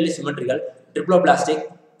bilaterally symmetrical triploblastic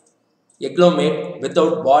eclomate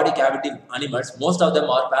without body cavity animals. Most of them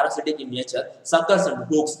are parasitic in nature. Suckers and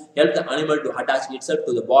hooks help the animal to attach itself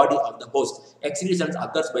to the body of the host. Excretions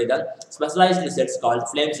occurs by the specialized cells called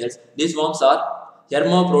flame cells. These worms are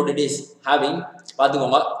hermaphrodites having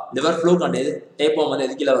பார்த்துக்கோங்க liver ஃப்ளூக் and டேப்வார்ம் வந்து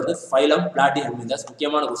எதுக்கில வருது phylum பிளாட்டி ஹெல்மிந்தஸ்.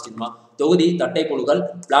 முக்கியமான கொஸ்டின்மா. தொகுதி தட்டை புழுக்கள்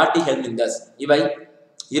பிளாட்டி ஹெல்மிந்தஸ். இவை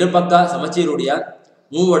இருபக்க சமச்சீருடைய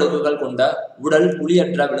மூவடுக்குகள் கொண்ட உடல்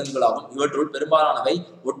புலியற்ற விலங்குகளாகும். இவற்றுள் பெரும்பாலானவை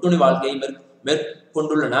ஒட்டுணி வாழ்க்கையை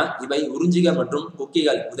மேற்கொண்டுள்ளன. இவை உறிஞ்சிகள் மற்றும்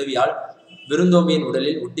கொக்கிகள் உதவியால் விருந்தோம்பியின்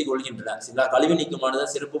உடலில் ஒட்டி கொள்கின்றன சரிங்களா. கழிவு நீக்கமானது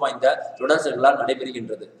சிறப்பு வாய்ந்த தொடர் செல்களால்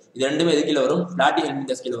நடைபெறுகின்றது. இது ரெண்டுமே எது கீழே வரும் பிளாட்டி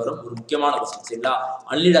ஹெல்மிந்தஸ் கீழே வரும். ஒரு முக்கியமான கொஸ்டின் சரிங்களா.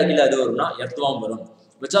 அன்லீடா கீழே எது வரும்னா எர்த்வார்ம் வரும்.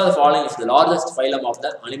 Which of the following is the largest phylum of the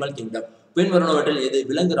animal kingdom? பின்வருவனவற்றில் எது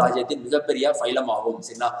விலங்கு ராஜ்யத்தின் மிகப்பெரிய ஃபைலம் ஆகும்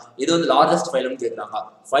சரிங்களா. இது வந்து லார்ஜஸ்ட் ஃபைலம் கேட்கிறாங்க.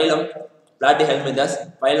 ஃபைலம் பிளாட்டி ஹெல்மிந்தஸ்,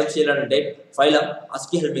 ஃபைலம் சீலன்டேட், ஃபைலம்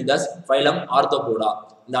அஸ்கி ஹெல்மிந்தஸ், ஃபைலம் ஆர்த்தோபோடா.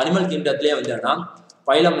 இந்த அனிமல் கிங்டத்திலே வந்து என்னன்னா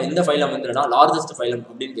ஃபைலம் எந்த ஃபைலம் வந்து லார்ஜஸ்ட் ஃபைலம்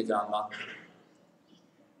அப்படின்னு கேட்கிறாங்க.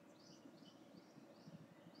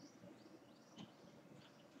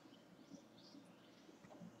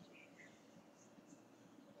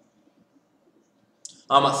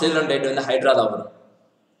 ஆமா சீலன்டேட் வந்து ஹைட்ரா தான் வரும்.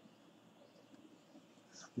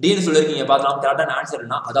 டீன்னு சொல்லியிருக்கீங்க பார்க்கலாம். கரெக்டான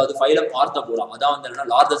ஆன்சர்னா அதாவது ஃபைலம் ஆர்த்தோபோடா அதான் வந்து என்னன்னா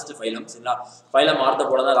லார்ஜஸ்ட் ஃபைலம் சரிங்களா. ஃபைலம்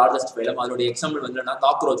ஆர்த்தோபோடா தான் லார்ஜஸ்ட் ஃபைலம். அதோட எக்ஸாம்பிள் வந்து என்னன்னா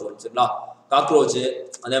காக்ரோச் வரும் சரிங்களா. காக்ரோச்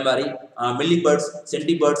அதே மாதிரி மில்லிபர்ட்ஸ்,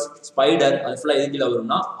 சென்டிபர்ட்ஸ், ஸ்பைடர் அது ஃபுல்லா எது கீழே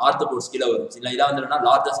வரும்னா ஆர்த்தோபோட்ஸ் கீழே வரும் சரிங்களா. இதான் வந்து என்னன்னா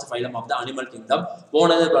largest phylum of the animal kingdom.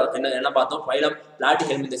 போனது என்ன பார்த்தோம் ஃபைலம் பிளாட்டி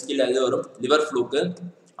ஹெல்மிந்தஸ் கீழே எது வரும் லிவர் ஃப்ளூக்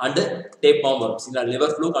அண்ட் டேப்வார்ம் வரும் சரிங்களா.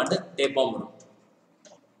 லிவர் ஃப்ளூக் அண்ட் டேப்வார்ம் வரும்.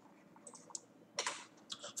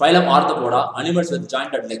 Phylum Arthropoda, animals with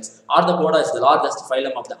jointed legs. Arthropoda is the largest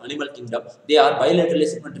phylum of the animal kingdom. They are bilaterally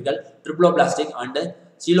symmetrical, triploblastic and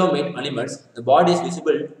coelomate animals. The body is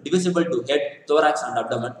divisible to head, thorax and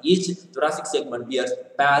abdomen. Each thoracic segment bears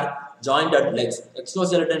pair jointed legs.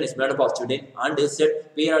 Exoskeleton is made up of chitin and is set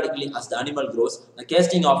periodically as the animal grows. The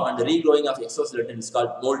casting off and regrowing of exoskeleton is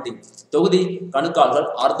called molting. தொகுதி கணுக்கால்கள்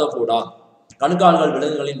ஆர்த்தோபோடா. கணுக்கால்கள்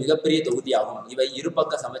விலங்குகளின் மிகப்பெரிய தொகுதியாகும். இவை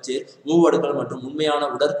இருபக்க சமச்சீர் மூவடுகள் மற்றும் உண்மையான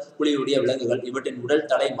உடற்குழியுடைய விலங்குகள். இவற்றின் உடல்,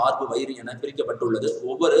 தலை, மார்பு, வயிறு என பிரிக்கப்பட்டுள்ளது.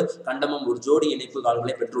 ஒவ்வொரு கண்டமும் ஒரு ஜோடி இணைப்பு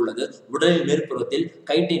கால்களை பெற்றுள்ளது. உடலின் மேற்புறத்தில்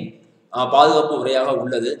கைட்டின் பாதுகாப்பு உரையாக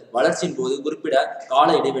உள்ளது. வளர்ச்சியின் போது குறிப்பிட கால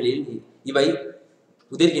இடைவெளியில் இவை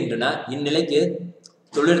உதிர்கின்றன. இந்நிலைக்கு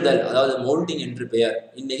தொழிற்தல் அதாவது மோல்டிங் என்று பெயர்.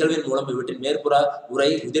 இந்நிகழ்வின் மூலம் இவற்றின் மேற்புற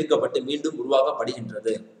உரை உதிர்க்கப்பட்டு மீண்டும்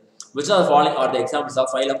உருவாக்கப்படுகின்றது. Which are the following are the examples of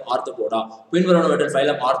phylum Arthropoda? பின்வருவனவற்றில்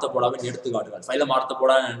phylum Arthropodaவின் எடுத்துக்காட்டுகள். phylum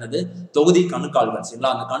Arthropoda என்னது தொகுதி கணுக்கால்கள்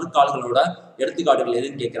சரிங்களா. அந்த கணுக்கால்களோட எடுத்துக்காட்டுகள்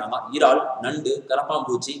எதுன்னு கேட்கிறாங்க. இறால், நண்டு,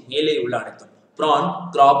 கரப்பாம்பூச்சி, மேலே உள்ள அனைத்தும். Prawn,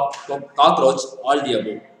 crab, cockroach, all the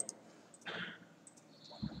above.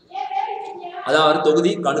 அதாவது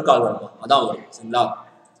தொகுதி கணுக்கால்கள் அதான் வரும் சரிங்களா.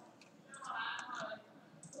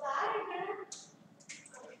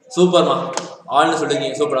 சூப்பர்மா ஆல்னு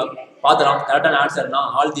சொல்லிருக்கீங்க சூப்பரா பாத்துலாம். கரெக்டான ஆன்சர்னா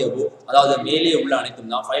ஆல் தி அபோவ் அதாவது மேலே உள்ள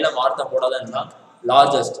அனைத்தும் தான். ஃபைலம் ஆர்த்தோபோடா தான்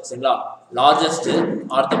லார்ஜஸ்ட் சரிங்களா. லார்ஜஸ்ட்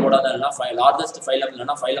ஆர்த்தோபோடா தான் லார்ஜஸ்ட் ஃபைலம்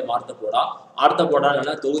இல்லைன்னா ஃபைலம் ஆர்த்தோபோடா. ஆர்த்தோபோடா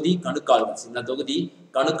இல்லைன்னா தொகுதி கணுக்கால்கள் சரிங்களா. தொகுதி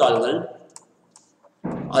கணுக்கால்கள்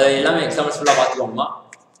அது எல்லாமே எக்ஸாம்பிள்ஸ் ஃபுல்லாக பார்த்துக்கோங்கம்மா.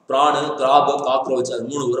 ப்ரானு, கிராபு, காக்ரோச் அது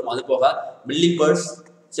 3 வரும். அது போக மில்லிபர்ட்ஸ்,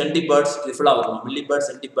 சென்டிபர்ட்ஸ் இது ஃபுல்லாக வரும். மில்லிபர்ட்ஸ்,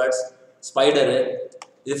 சென்டிபர்ட்ஸ், ஸ்பைடரு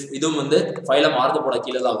இதுவும் வந்து ஃபைலம் ஆர்த்தோபோடா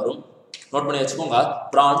கீழே தான் வரும். நோட் பண்ணி வச்சுக்கோங்க.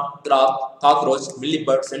 பிரான், graph, cockroach,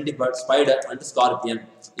 மில்லிபர்ட், சென்டிபர்ட், spider and scorpion.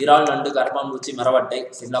 இறால், நண்டு, கரப்பாம்பூச்சி, மரவட்டை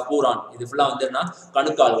சரிங்களா. பூரான் இது ஃபுல்லா வந்து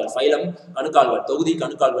கணுக்கால்கள். ஃபைலம் கணுக்கால்கள் தொகுதி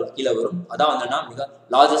கணுக்கால்கள் கீழே வரும். அதான் வந்து மிக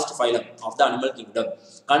largest phylum of the animal kingdom.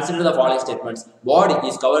 Consider the following statements. Body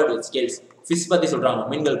is covered with scales. Fish பத்தி சொல்றாங்க,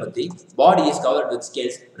 மீன்கள் பத்தி. Body is covered with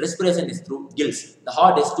scales. Respiration is through kills. The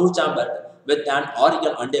heart is two chambered with an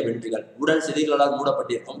auricle and a ventricle. உடல் செதில்களால்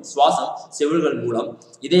மூடப்பட்டிருக்கும். சுவாசம் செவில்கள் மூலம்.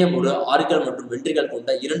 இதயம் ஒரு ஆரிக்கல் மற்றும் வென்ட்ரிகல்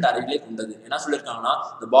கொண்ட 2 அறைகளை கொண்டது. என்ன சொல்லியிருக்காங்கன்னா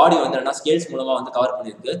இந்த பாடி வந்து என்ன ஸ்கேல்ஸ் மூலமா வந்து கவர்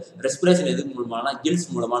பண்ணியிருக்கு. ரெஸ்பிரேஷன் எது மூலமான கில்ஸ்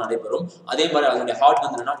மூலமா நடைபெறும். அதே மாதிரி அதனுடைய ஹார்ட்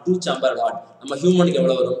வந்து என்னன்னா 2 chamber ஹார்ட். நம்ம ஹியூமனுக்கு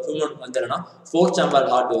எவ்வளவு வரும்? ஹியூமனுக்கு வந்து என்னன்னா 4 chamber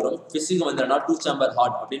ஹார்ட் வரும். ஃபிஷ்ஷுக்கு வந்து என்னன்னா 2 chamber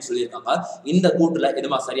ஹார்ட் அப்படின்னு சொல்லியிருக்காங்க. இந்த கூட்டுல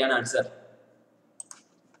இதுமா சரியான ஆன்சர்?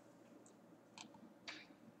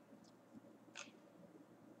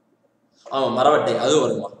 ஆமா, மரவட்டை அது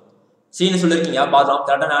வருமா? சீனு சொல்லியிருக்கீங்க பார்த்தோம்.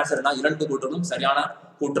 கரெக்டான ஆன்சர்னா 2 கூட்டணும் சரியான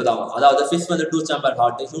கூற்று தான். அதாவது ஃபிஷ் வந்து 2 chamber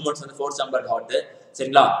ஹார்ட், ஹியூமன்ஸ் வந்து 4 chamber ஹார்ட்.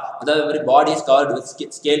 சரிங்களா? அதாவது மாதிரி body is covered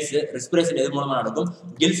with scales. Respiration எது மூலமா நடக்கும்?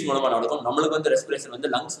 கில்ஸ் மூலமா நடக்கும். நம்மளுக்கு வந்து ரெஸ்பிரேஷன்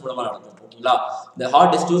வந்து லங்ஸ் மூலமா நடக்கும். ஓகேங்களா? The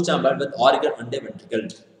heart is 2 chamber with auricle and a ventricle.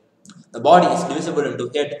 The body is divisible into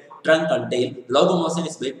head, trunk and tail. Locomotion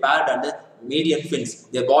is by paired and median fins.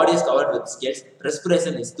 Their body is covered with scales.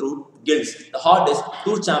 Respiration is through gills. The heart is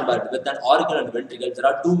 2 chambered with an auricle and ventricle. There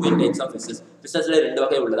are 2 main types of fishes. Fishes la 2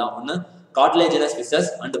 வகை உள்ளதா. ஒன்னு cartilaginous fishes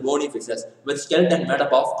and bony fishes with skeleton made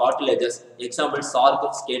up of cartilages. Example shark,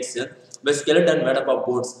 skates. With skeleton made up of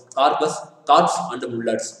bones, carps and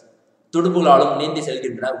mullets. துடுப்புகளாலும் நீந்தி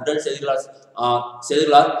செல்கின்ற உடல்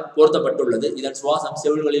செதில்களால் போர்த்தப்பட்டுள்ளது. இதன் சுவாசம்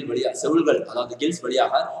செவில்கள் அதாவது kills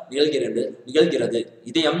வழியாக நிகழ்கிறது.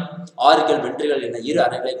 இதயம் ஆரிக்கல் வென்ட்ரிகள் என 2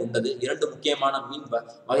 அறைகளை கொண்டது. 2 முக்கியமான மீன்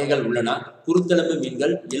வகைகள் உள்ளன. குருத்தெலும்பு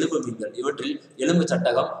மீன்கள், எலும்பு மீன்கள். இவற்றில் எலும்பு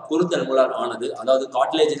சட்டகம் குருத்தெலும்புகளால் ஆனது, அதாவது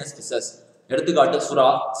கார்டிலேஜினஸ் ஃபிஷஸ். எடுத்துக்காட்டு சுறா,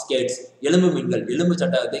 ஸ்கேட்ஸ். எலும்பு மீன்கள் எலும்பு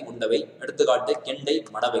சட்டகத்தை கொண்டவை. எடுத்துக்காட்டு கெண்டை,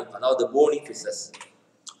 மடவை, அதாவது Fani fishes.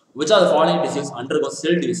 Which are the following tissues undergo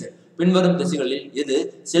cell division? பின்வரும் திசுகளில் இது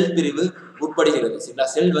செல் பிரிவு உட்படுகிறது. சரிங்களா?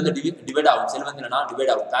 செல் வந்து டிவைட் ஆகும். செல் வந்து என்னன்னா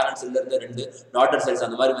டிவைட் ஆகும். பேரண்ட் செல்ல இருந்து 2 டாட்டர் செல்ஸ்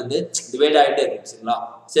அந்த மாதிரி வந்து டிவைட் ஆகிட்டே இருக்கும். சரிங்களா?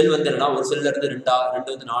 செல் வந்து என்னன்னா ஒரு செல்ல இருந்து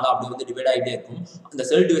 2 வந்து 4 அப்படி வந்து டிவைட் ஆகிட்டே இருக்கும். அந்த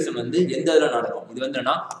செல் டிவிஷன் வந்து எந்த இதுல நடக்கும்? இது வந்து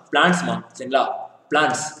என்னன்னா பிளான்ட்ஸ்மா. சரிங்களா?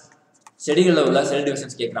 பிளான்ட்ஸ் செடிகளில் உள்ள செல்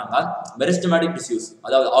டிவிஷன்ஸ் கேட்குறாங்க. மெரிஸ்டமேட்டிக் டிஷ்யூஸ்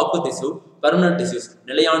அதாவது ஆக்கு திசு, பெர்மனன்ட் டிஷ்யூஸ்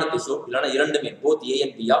நிலையான திசு, இல்லைன்னா இரண்டுமே போத் ஏ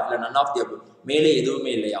அண்ட் பியா, இல்லை நன் ஆஃப் தி அபவ் மேலே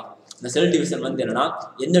எதுவுமே இல்லையா? இந்த செல் டிவிஷன் வந்து என்னன்னா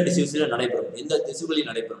எந்த டிஷ்யூஸ்ல நடைபெறும்? எந்த திசுகளில்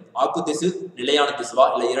நடைபெறும்? ஆக்கு திசு நிலையான திசுவா,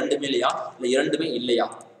 இல்லை இரண்டுமே இல்லையா, இல்லை இரண்டுமே இல்லையா?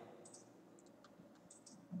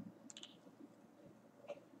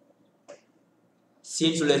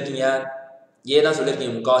 சீன் சொல்லியிருக்கீங்க, ஏதான்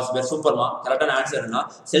சொல்லியிருக்கீங்க முக்காவாசி பேர். சூப்பர்மா. கரெக்டான ஆன்சர் என்ன?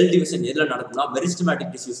 செல் டிவிஷன் எதுல நடக்கும்னா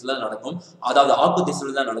மெரிஸ்டமேட்டிக் டிஷ்யூஸ்ல நடக்கும். அதாவது ஆக்கு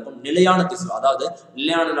திசுல தான் நடக்கும். நிலையான திசு அதாவது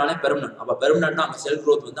நிலையானனாலே பெர்மனன்ட். அப்ப பெர்மனன்ட்னா அங்க செல்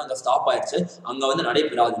growth வந்து அங்க ஸ்டாப் ஆயிடுச்சு, அங்க வந்து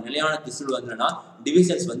நடைபெறாது. நிலையான திசு வந்து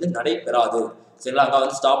டிவிஷன்ஸ் வந்து நடைபெறாது. சரிங்களா? அங்க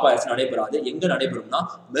வந்து ஸ்டாப் ஆயிடுச்சு, நடைபெறாது. எங்க நடைபெறும்னா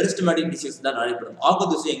மெரிஸ்டமேட்டிக் டிஷ்யூஸ் தான் நடைபெறும். ஆக்கு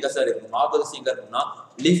திசு எங்க சார் இருக்கும்? ஆக்கு திசு எங்க இருக்கும்னா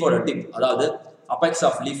லீஃபோட டிப் அதாவது அபெக்ஸ்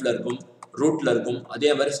ஆஃப் லீஃப்ல இருக்கும், ரூட்ல இருக்கும், அதே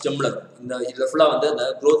மாதிரி ஸ்டெம்ல இருக்கும். இதுல ஃபுல்லா வந்து அந்த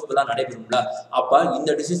growth ஃபுல்லா நடைபெறும்ல. அப்ப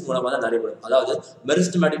இந்த டிசீஸ் மூலமா தான் நடைபெறும். அதாவது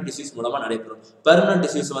மெரிஸ்டமேட்டிக் டிசீஸ் மூலமா நடைபெறும். பெர்மனன்ட்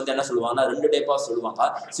டிசீஸ் வந்து என்ன சொல்லுவாங்கன்னா 2 டைப்பா சொல்லுவாங்க,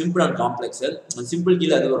 சிம்பிள் அண்ட் காம்ப்ளெக்ஸ். சிம்பிள்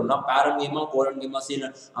கீழே எது வரும்னா பேரன்கீமா, கோரன்கீமா,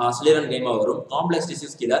 சிலிரன்கீமா வரும். காம்ப்ளெக்ஸ்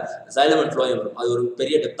டிசீஸ் கீழே சைலம் அண்ட் ஃப்ளோயம் வரும். அது ஒரு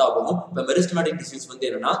பெரிய டெப்தா போகும். இப்போ மெரிஸ்டமேட்டிக் டிசீஸ் வந்து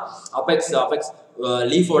என்னன்னா அபெக்ஸ்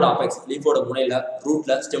லீஃபோட முனையில,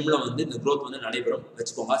 ரூட்ல, ஸ்டெம்ல வந்து இந்த growth வந்து நடைபெறும்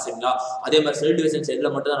வச்சுக்கோங்க. சரிங்களா? அதே மாதிரி செல் டிவிஷன் செல்ல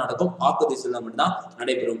மட்டும் தான் நடக்கும், ஆக்கு திசுல மட்டும் தான்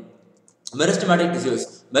நடைபெறும். Meristematic tissues,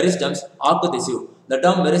 meristems, arc tissue. The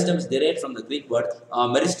term meristem is derived from the Greek word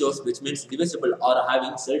meristos, which means divisible or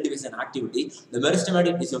having cell division activity. The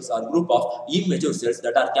meristematic tissues are a group of immature cells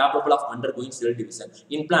that are capable of undergoing cell division.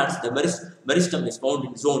 In plants, the meristem is found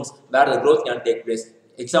in zones where the growth can take place.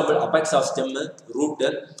 Example: apex of stem, root,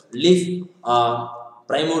 leaf,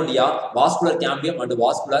 primordia, vascular cambium and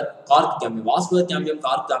vascular cork cambium. Vascular cambium,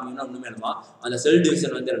 cork cambium na ஒண்ணுமே இல்லமா, அந்த cell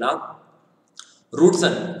division வந்து என்னன்னா roots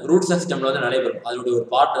and ஸ்டெம்ல வந்து நடைபெறும். அதனுடைய ஒரு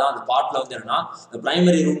part தான். அந்த பார்ட்ல வந்து என்னன்னா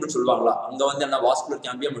பிரைமரி ரூட்னு சொல்லுவாங்களா, அங்க வந்து என்ன vascular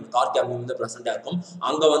cambium and car cambium வந்து பிரசண்டா இருக்கும்.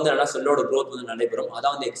 அங்க வந்து என்ன செல்லோட growth வந்து நடைபெறும்.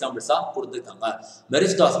 அதான் வந்து எக்ஸாம்பிள்ஸா கொடுத்துருக்காங்க.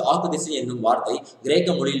 மெரிஸ்டாஸ் ஆக்கு திசு என்னும் வார்த்தை கிரேக்க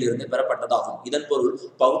மொழியிலிருந்து பெறப்பட்டதாகும். இதன் பொருள்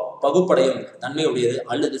பகுப்படையும் தன்மையுடையது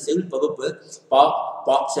அல்லது செல் பகுப்பு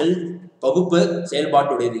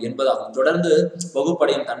செயல்பாட்டுடையது என்பதாகும். தொடர்ந்து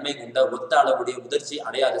பகுப்படையும் தன்மை கொண்ட ஒத்த அளவுடைய முதிர்ச்சி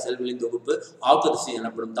அடையாத செல்களின் தொகுப்பு ஆக்கு திசு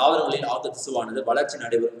எனப்படும். தாவரங்களில் ஆக்கு திசுவானது வளர்ச்சி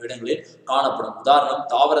நடைபெறும் இடங்களில் காணப்படும். உதாரணம்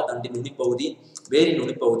தாவர தண்டின் நுனிப்பகுதி, வேரின்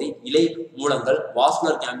நுனிப்பகுதி, இலை மூலங்கள்,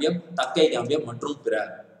 வாஸ்குலர் கேம்பியம், தக்கை கேம்பியம் மற்றும் பிற.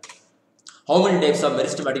 How many types of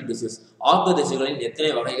meristematic tissues? ஆக்கு திசுகளின்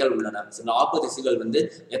எத்தனை வகைகள் உள்ளன? ஆக்கு திசுகள் வந்து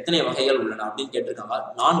எத்தனை வகைகள் உள்ளன அப்படின்னு கேட்டிருக்காங்க.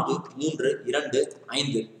 4, 3, 2,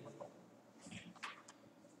 5.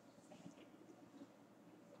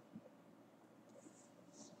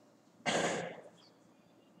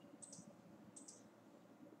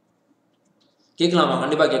 கேட்கலாமா?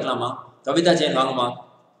 கண்டிப்பா கேட்கலாமா? கவிதா ஜெயன் வாங்கம்மா.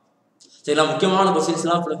 சரிங்களா? முக்கியமான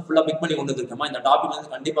கொஸ்டின்ஸ்லாம் ஃபுல்லா பிக் பண்ணி கொண்டு வந்திருக்கேன். இந்த டாபிக்ல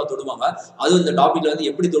இருந்து கண்டிப்பா தொடுவாங்க. அதுவும் இந்த டாபிக்ல வந்து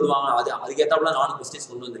எப்படி தொடுவாங்க அதுக்கேத்தாப்புல நானும் கொஸ்டின்ஸ்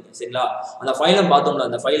கொண்டு வந்திருக்கேன். சரிங்களா? அந்த ஃபைலம் பார்த்தோம்ல,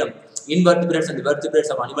 அந்த phylum invertebrates and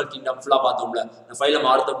vertebrates of animal kingdom ஃபுல்லா பார்த்தோம்ல. அந்த ஃபைலம்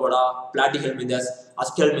ஆர்த்தோபோடா, பிளாட்டிஹெல்மிந்தஸ்,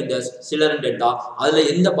 அஸ்கெல்மிந்தஸ், சிலரண்டெட்டா, அதுல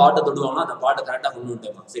எந்த பாட்டை தொடுவாங்களோ அந்த பாட்டை கரெக்டா கொண்டு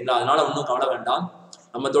வந்துட்டாங்க. சரிங்களா? அதனால ஒன்றும் கவலை வேண்டாம்.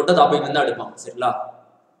 நம்ம தொட்ட டாபிக்ல இருந்து எடுப்பாங்க. சரிங்களா?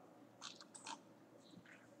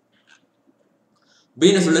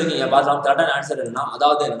 பீனு சொல்லிருக்கீங்க பார்க்கலாம். கரெக்டான ஆன்சர் என்னன்னா,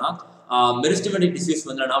 அதாவது என்னன்னா மெரிஸ்டமேட்டிக் டிசீஸ்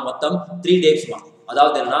வந்து மொத்தம் 3 டைப்ஸ்மா.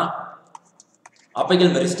 அதாவது என்னன்னா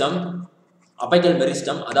அப்பைக்கல்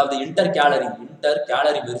மெரிஸ்டம், அதாவது inter gallery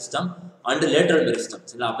meristem and lateral meristem.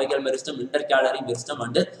 சரிங்களா? அப்பைக்கல் meristem, inter gallery meristem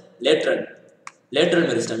and lateral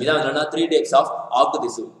meristem. இதான் என்னன்னா 3 டைப்ஸ் ஆஃப் ஆக்கு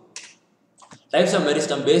திசு. Types of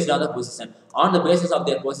meristem based on the position. On the basis of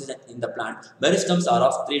their position in the plant, meristems are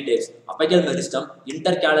of 3 types: apical meristem,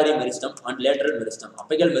 intercalary meristem, and lateral meristem.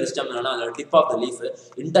 Apical meristem என்னன்னா அந்த tip of the leaf,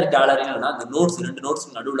 intercalary என்னன்னா அந்த notes, ரெண்டு notes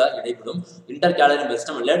நடுவுல இடைப்படும். intercalary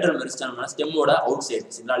meristem, lateral meristem என்னன்னா ஸ்டெம்மோட out side.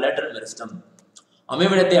 சரிங்களா? lateral meristem.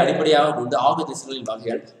 அமைவிடத்தை அடிப்படையாக கொண்டு ஆக்கு திசுகளின்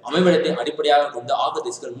வகைகள். அமைவிடத்தை அடிப்படையாக கொண்டு ஆக்கு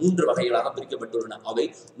திசுகள் 3 வகைகளாக பிரிக்கப்பட்டுள்ளன. அவை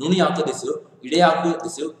நுனி ஆக்கு திசு, இடையாக்கு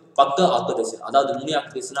திசு, பக்க ஆக்கு திசு. அதாவது நுனி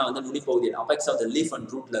ஆக்கு திசுனா வந்து நுனி பகுதியில் apex of the leaf and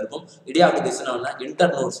ரூட்ல இருக்கும். இடையாக்கு திசுனா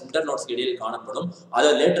இன்டர் நோட்ஸ் இடையில் காணப்படும்.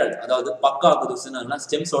 அதாவது லேட்ரல், அதாவது பக்க ஆக்கு திசுனா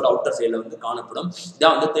ஸ்டெம்ஸோட அவுட்டர் சைடுல வந்து காணப்படும்.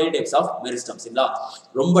 இதான் வந்து 3 டைப்ஸ் ஆஃப் மெரிஸ்டம். சரிங்களா?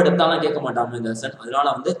 ரொம்ப டெப்தாலாம் கேட்க மாட்டாங்க இந்த லெசன். அதனால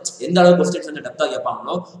வந்து எந்த அளவுக்கு கொஸ்டின்ஸ் வந்து டெப்தா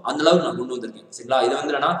கேட்பாங்களோ அந்த அளவுக்கு நான் கொண்டு வந்திருக்கேன். சரிங்களா? இது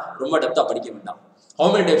வந்து என்னன்னா ரொம்ப டெப்தா படிக்க வேண்டாம். How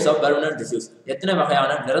many types of permanent tissues? எத்தனை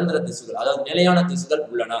வகையான நிரந்தர திசுகள், அதாவது நிலையான திசுகள்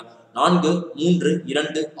உள்ளன? 4, 3,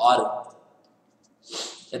 2, 6.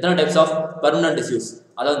 எத்தனை டைப்ஸ் ஆஃப் பெர்மனன்ட் டிசீஸ்,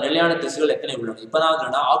 அதாவது நிலையான திசுகள் எத்தனை உள்ளன? இப்பதான்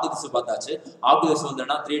என்னன்னா ஆக்கு திசு பார்த்தாச்சு. ஆக்கு திசு வந்து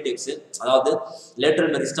 3 டைப்ஸ், அதாவது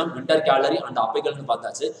lateral meristem, inter gallery and அபிக்கல்னு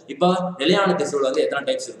பார்த்தாச்சு. இப்போ நிலையான திசுகள் வந்து எத்தனை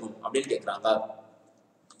டைப்ஸ் இருக்கும் அப்படின்னு கேட்கறாங்க.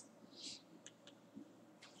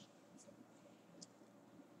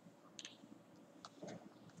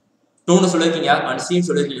 டூன்னு சொல்லிருக்கீங்க அண்ட் சீன்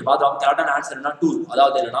சொல்லிருக்கீங்க. பார்த்தோம். கரெக்டான ஆன்சர் என்ன? 2.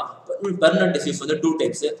 அதாவது என்னன்னா பெர்மனன்ட் டிசீஸ் வந்து 2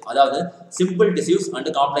 டைப்ஸ், அதாவது simple disease and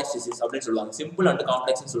complex disease அப்படின்னு சொல்லுவாங்க. சிம்பிள் அண்ட்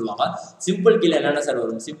காம்ப்ளெக்ஸ் சொல்லுவாங்க. சிம்பிள் கீழே என்னென்ன சார்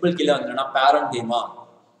வரும்? சிம்பிள் கீழே வந்து என்னன்னா பேரன்கைமா,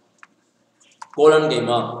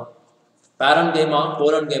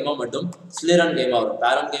 கோலன்கைமா மற்றும் ஸ்லிரன்கைமா வரும்.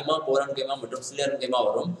 பேரன்கைமா மற்றும் ஸ்லிரன்கைமா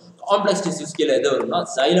வரும். காம்ப்ளெக்ஸ் டிசீஸ் கீழே எது வரும்னா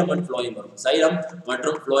சைலம் அண்ட் ஃப்ளோயம் வரும். சைலம்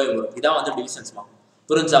மற்றும் ஃப்ளோயம் வரும். இதான் வந்து டிவிஷன்ஸ்மா.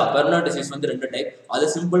 புரிஞ்சா? பெர்மனன்ட் டிசீஸ் வந்து 2 டைப், அது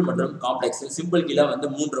சிம்பிள் மற்றும் காம்ப்ளெக்ஸ். சிம்பிள் கீழே வந்து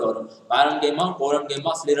 3 வரும். Parenchyma,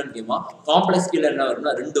 collenchyma, ஸ்லிரன்கைமா. காம்ப்ளெக்ஸ் கீழே என்ன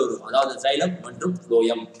வரும்னா 2 வரும், அதாவது சைலம் மற்றும்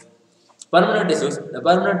phloem. Permanent tissues. The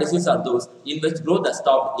permanent tissues are those in which growth has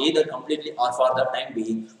stopped either completely or for the time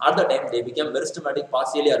being. At the time they become meristematic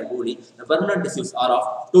partially or wholly. The permanent tissues are of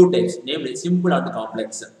 2 types, namely simple and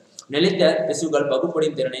complex. நிலைத்த திசுகள்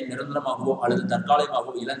பகுப்படியும் திறனை நிரந்தரமாகவோ அல்லது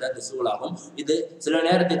தற்காலிகமாகவோ இழந்த திசுகளாகும். இது சில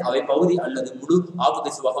நேரத்தில் அவை பகுதி அல்லது முழு ஆக்கு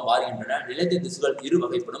திசுவாக மாறுகின்றன. நிலைத்த திசுகள் 2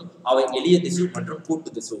 வகைப்படும். அவை எளிய திசு மற்றும்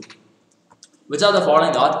கூட்டு திசு. Which are the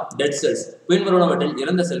following are dead cells? பின்வருவனவற்றில்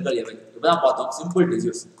இறந்த செல்கள் எவை? இப்பதான் பார்த்தோம் சிம்பிள்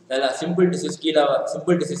டிசீஸ். சிம்பிள்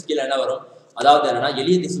டிசீஸ் கீழே என்ன வரும்? அதாவது என்னன்னா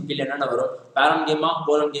எளிய திசு கீழே என்னென்ன வரும்? பேரன்கைமா,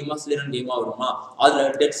 கோலன்கைமா, ஸ்லிரன்கைமா வருமா? அதுல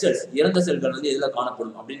டெட் செல்ஸ், இறந்த செல்கள் வந்து எதுல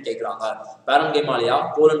காணப்படும் அப்படின்னு கேட்கிறாங்க. பேரன்கைமாலையா,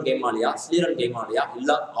 கோலன்கைமாலையா, ஸ்லிரன்கைமாலையா,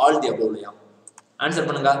 இல்ல ஆல் தி அபோவ்லையா? ஆன்சர்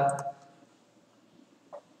பண்ணுங்க.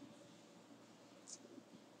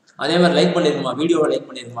 அதே மாதிரி லைக் பண்ணிருக்குமா, வீடியோவை லைக்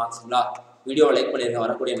பண்ணிருக்குமா? சரிங்களா? வீடியோவை லைக் பண்ணிருக்க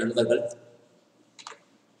வரக்கூடிய நண்பர்கள்.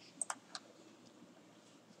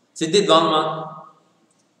 சித்தித் வாங்கம்மா.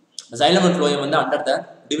 சைலம் அண்ட் ஃப்ளோயம் வந்து under the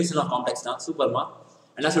division of complex தான். சூப்பர்மா.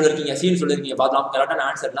 என்ன சொல்லிருக்கீங்க? சீன் சொல்லிருக்கீங்க. பார்க்கலாம். கரெக்டான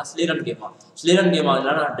ஆன்சர்னா ஸ்லிரன்கைமா. ஸ்லிரன்கைமா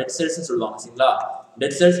இல்லைன்னா டெட் செல்ஸ் சொல்லுவாங்க. சரிங்களா?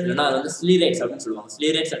 டெட் செல்ஸ் இல்லைன்னா அது வந்து ஸ்லீரைட்ஸ் அப்படின்னு சொல்லுவாங்க.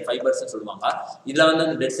 ஸ்லீரைட்ஸ் அண்ட் ஃபைபர்ஸ் சொல்லுவாங்க. இதுல வந்து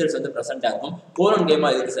அந்த டெட் செல்ஸ் வந்து பிரசன்டா இருக்கும்.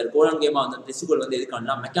 கோலன்கைமா எதுக்கு சார்? கோலன்கைமா வந்து திசுக்கள் வந்து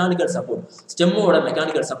எதுக்கானா மெக்கானிக்கல் சப்போர்ட், ஸ்டெம்மோட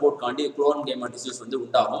மெக்கானிக்கல் சப்போர்ட் காண்டி கோலன்கைமா டிசீஸ் வந்து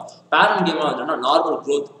உண்டாகும். பேரன்கைமா இல்லைன்னா normal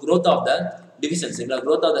growth of the divisions,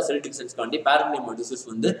 growth of the cell divisions காண்டி parenchyma tissues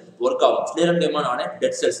வந்து ஒர்க் ஆகும். ஸ்லிரன்கைமா நானே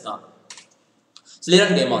டெட் செல்ஸ் தான்.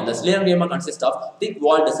 Sclerenchyma. The sclerenchyma consists of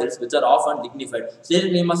thick-walled cells which are often lignified.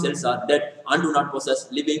 Sclerenchyma cells are dead and do not possess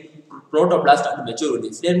living protoplast and maturity.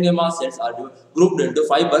 Sclerenchyma cells are grouped into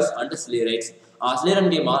fibers and sclerites.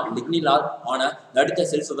 Sclerenchyma lignilar ஆன நடுத்த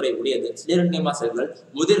செல் சுவரை உடையது. Sclerenchyma செல்கள்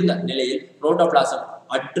முதிர்ந்த நிலையில் protoplasm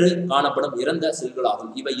அற்று காணப்படும் இறந்த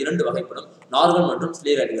செல்களாகும். இவை 2 வகைப்படும், நார்கள் மற்றும்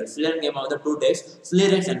ஸ்லீரைட்கள். ஸ்லீரன்கைமா வந்து 2 டைப்ஸ்,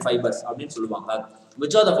 ஸ்லீரைட்ஸ் அண்ட் ஃபைபர்ஸ் அப்படின்னு சொல்லுவாங்க.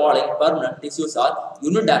 which of the following permanent tissues are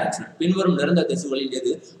unidirectional பின்வரும் நிரந்தர திசுக்களில்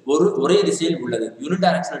எது ஒரே திசையில் உள்ளது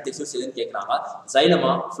unidirectional tissues எதுன்னு கேக்குறாங்க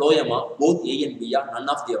xylema phloema both A and B none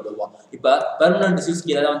of the above இப்ப permanent tissues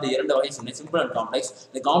கீழ தான் வந்து இரண்டு வகை சொன்னேன் simple and complex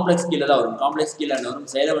இந்த complex கீழ தான் வரும் complex கீழ என்ன வரும்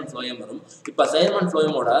xylem and phloem வரும் இப்ப xylem and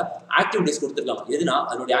phloem ஓட activities கொடுத்திருக்காங்க எதுனா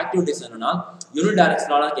அதோட activities என்னன்னா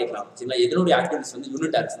unidirectional கேக்குறாங்க சரிங்களா இதனுடைய activities வந்து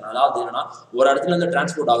unidirectional அதாவது என்னன்னா ஒரு இடத்துல இருந்து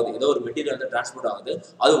டிரான்ஸ்போர்ட் ஆகுது ஏதோ ஒரு மெட்டீரியல் வந்து டிரான்ஸ்போர்ட் ஆகுது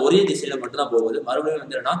அது ஒரே திசையில மட்டும் தான் போகுது மறுபடியும்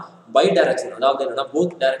வந்து என்னன்னா பை டைரக்ஷன் அதாவது என்னன்னா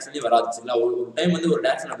போத் டைரக்ஷன்லயே வராது சரிங்களா ஒரு டைம் வந்து ஒரு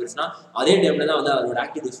டைரக்ஷன்ல போச்சுன்னா அதே டைம்ல தான் வந்து அதோட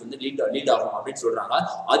ஆக்டிவிட்டிஸ் வந்து லீட் ஆகும் அப்படின்னு சொல்றாங்க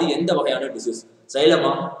அது எந்த வகையான disease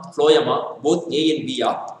xylema phloema both A and B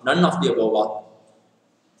none of the above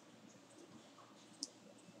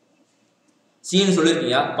scene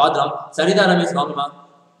சொல்லிருக்கீங்க பாக்கலாம் சரிதா ரமேஷ் வாங்கம்மா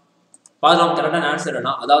பாக்கலாம் கரெக்டான ஆன்சர்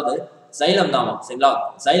என்ன அதாவது xylem தான் சரிங்களா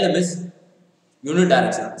xylem is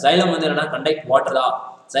unidirectional xylem வந்து என்னன்னா கண்டக்ட் வாட்டர் தான்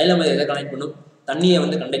xylem எதை கனெக்ட் பண்ணும் தண்ணியை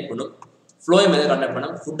வந்து கண்டக்ட் பண்ணும் phloem எதை கண்டக்ட்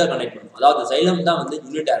பண்ணும் ஃபுட்டை கனெக்ட் பண்ணும் அதாவது xylem தான் வந்து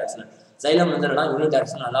unidirectional xylem வந்து என்னன்னா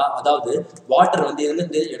unidirectional அதாவது வாட்டர் வந்து எதுல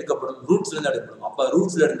இருந்து எடுக்கப்படும் ரூட்ஸ்ல இருந்து எடுக்கப்படும் அப்ப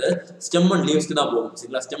ரூட்ஸ்ல இருந்து ஸ்டெம் அண்ட் லீவ்ஸ்க்கு தான் போகும்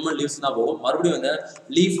சரிங்களா ஸ்டெம் அண்ட் லீவ்ஸ் தான் போகும் மறுபடியும் வந்து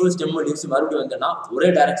லீஃப் ஸ்டெம் அண்ட் லீவ்ஸ் மறுபடியும் வந்துன்னா ஒரே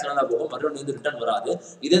டைரக்ஷன்ல தான் போகும் மறுபடியும் வந்து ரிட்டர்ன் வராது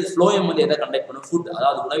இதே phloem வந்து எதை கண்டக்ட் பண்ணும் ஃபுட்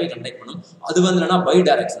அதாவது உணவை கண்டக்ட் பண்ணும் அது வந்து என்னன்னா பை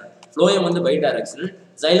டைரக்ஷனல் phloem வந்து பை டைரக்ஷனல்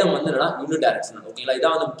xylem வந்து என்னன்னா யூனிடைரக்ஷனல் ஓகேங்களா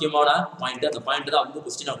இதான் வந்து முக்கியமான பாயிண்ட் அந்த பாயிண்ட் தான் வந்து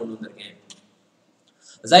क्वेश्चनா கொண்டு வந்திருக்கேன்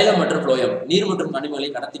xylem மற்றும் phloem நீர் மற்றும்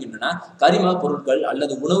கனிமங்களை கடத்துகின்றன கரிம பொருட்கள்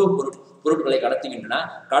அல்லது உணவு பொருட்களை கடத்துகின்றன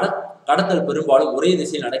கடத்தல் பெரும்பாலும் ஒரே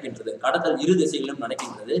திசையில் நடக்கின்றது கடத்தல் இரு திசைகளிலும்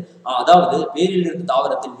நடக்கின்றது அதாவது வேரிலிருந்து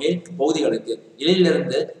தாவரத்தின் மேல் பகுதிகளுக்கு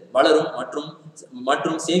இலையிலிருந்து வளரும்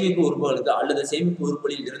மற்றும் சேமிப்பு உறுப்புகளுக்கு அல்லது சேமிப்பு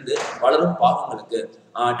உறுப்புகளில் இருந்து வளரும் பாகங்களுக்கு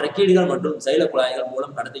ட்ரக்கீடுகள் மற்றும் சைல குழாய்கள்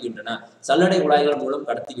மூலம் கடத்துகின்றன சல்லடை குழாய்கள் மூலம்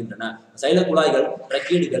கடத்துகின்றன சைல குழாய்கள்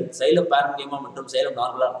ட்ரக்கீடுகள் சைல பாரன்கேமா மற்றும் சைலம்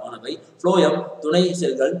நார்களால் ஆனவை phloem துணை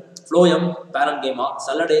செல்கள் phloem பாரன்கேமா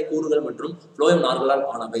சல்லடை கூறுகள் மற்றும் phloem நார்களால்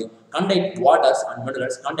ஆனவை conduct waters and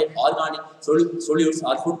minerals conduct organic solutes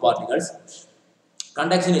or food particles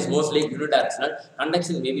Conduction is mostly unidirectional.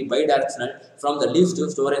 Conduction may be bidirectional from the leaves to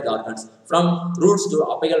storage organs, from roots to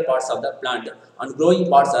apical parts of the plant, and growing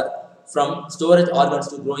parts are from storage organs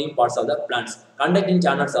to growing parts of the plants. Conducting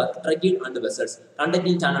channels are trachea and vessels.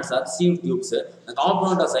 Conducting channels are sieve tubes. The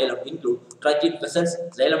component of xylem include trachea vessels,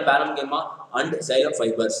 xylem parenchyma, and xylem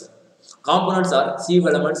fibers. Components are sieve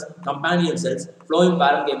elements, companion cells, phloem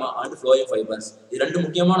parenchyma and phloem fibers. இது ரெண்டு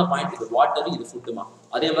முக்கியமான point இது water இது ஃபுட்டுமா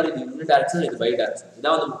அதே மாதிரி இது unidirectional இது bidirectional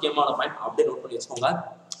இதான் வந்து முக்கியமான பாயிண்ட் அப்படியே நோட் பண்ணி வச்சுக்கோங்க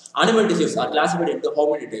animal tissues R classified into how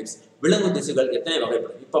many types விலங்கு திசுக்கள் எத்தனை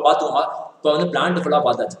வகைப்படும் இப்போ பார்த்துக்கோங்க இப்போ வந்து பிளான்ட் ஃபுல்லாக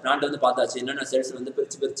பார்த்தாச்சு பிளான்ட் வந்து பார்த்தாச்சு என்னென்ன செல்ஸ் வந்து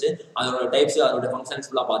பிரிச்சு அதோட டைப்ஸ் அதோட ஃபங்க்ஷன்ஸ்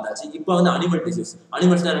ஃபுல்லாக பார்த்தாச்சு இப்போ வந்து அனிமல் டிஷ்யூஸ்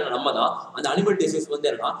அனிமல்ஸ் என்ன நம்ம தான் அந்த அனிமல் டிஷ்யூஸ் வந்து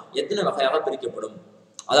என்னன்னா எத்தனை வகையாக பிரிக்கப்படும்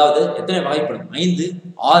அதாவது எத்தனை வகைப்படும் 5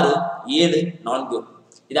 6 7 4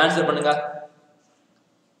 இத ஆன்சர் பண்ணுங்க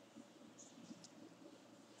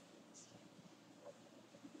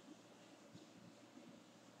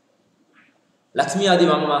லட்சுமி ஆதி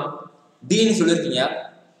வாங்கமா டி னு சொல்லிருக்கீங்க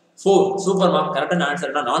 4 சூப்பர் மார்க் கரெக்டான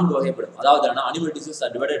ஆன்சர்னா 4 வகைப்படும் அதாவது என்ன animal tissues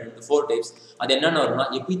R divided into 4 types அது என்னன்னா வரும்னா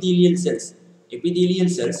epithelial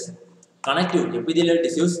cells connective epithelial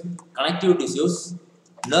tissues connective tissues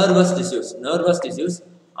nervous tissues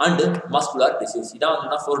and muscular tissues இதான்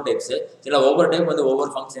வந்து 4 டைப்ஸ் சரிங்களா ஒவ்வொரு டைப் வந்து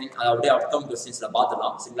ஒவ்வொரு ஃபங்க்ஷனிங் அது அப்படியே அப்கம் क्वेश्चंसல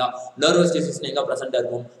பார்த்துடலாம் சரிங்களா நர்வஸ் டிஷ்யூஸ் எங்க பிரசன்ட்டா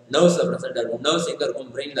இருக்கும் நர்வ்ஸ்ல பிரசன்ட்டா இருக்கும் நர்வ்ஸ் எங்க இருக்கும்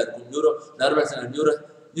பிரெயின்ல இருக்கும்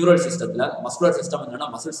நியூரல் சிஸ்டம்ல மஸ்குலர் சிஸ்டம் என்னன்னா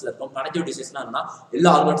மசில்ஸ்ல இருக்கும் கனெக்டிவ் டிஷ்யூஸ்னா என்னன்னா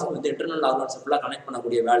எல்லா ஆர்கன்ஸும் வந்து இன்டர்னல் ஆர்கன்ஸ் ஃபுல்லா கனெக்ட்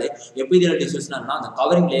பண்ணக்கூடிய வேலை எபிதியல் டிஷ்யூஸ்னா என்னன்னா அந்த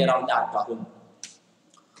கவரிங் லேயரா வந்து ஆக்ட் ஆகும்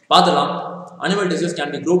பார்க்கலாம் Animal tissues can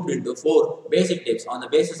be grouped into 4 basic types on the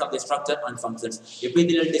basis of their structure and functions.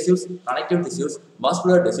 Epithelial tissues, connective tissues,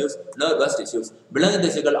 muscular tissues, nervous tissues. விலங்கு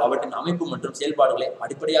திசுக்கள் அவற்றின் அமைப்பு மற்றும் செயல்பாடுகளை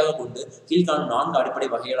அடிப்படையாக கொண்டு கீழ்காணும் 4 அடிப்படை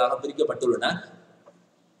வகைகளாக பிரிக்கப்பட்டுள்ளன.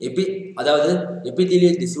 அதாவது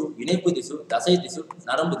epithelial tissue, இணைப்பு திசு, தசை திசு,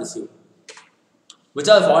 நரம்பு திசு. Which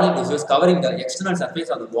are the following tissues covering the external surface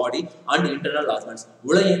of the body and internal organs?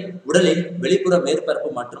 உடலின் வெளிப்புற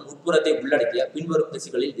மேற்பரப்பு மற்றும் உட்புறத்தை உள்ளடக்கிய பின்வரும்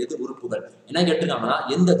திசுக்களில் எது உறுப்புகள் என்ன கேட்டிருக்காங்கன்னா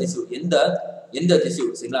எந்த திசு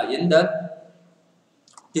சரிங்களா எந்த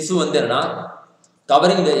திசு வந்து என்னன்னா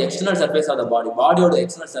covering the external surface of the body பாடியோட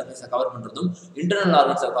external surface கவர் பண்றதும் internal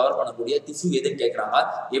organs கவர் பண்ணக்கூடிய திசு எதுன்னு கேக்குறாங்க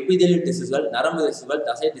epithelial tissues நரம்பு திசுக்கள்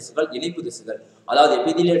தசை திசுக்கள் இணைப்பு திசுக்கள் அதாவது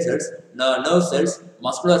epithelial cells nerve cells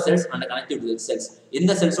muscular cells and connective cells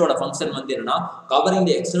இந்த செல்ஸோட ஃபங்க்ஷன் வந்து என்னன்னா covering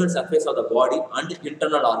the external surface of the body and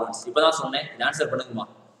internal organs இப்பதான் சொன்னேன் இந்த ஆன்சர் பண்ணுங்கமா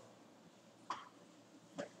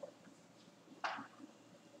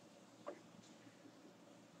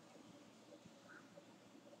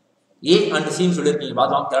A and C சொல்லிருக்கீங்க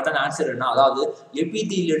பார்த்தோம். கரெக்டான ஆன்சர் என்ன? அதாவது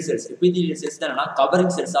எபிதீலியல் செல்ஸ். எபிதீலியல் செல்ஸ் என்னன்னா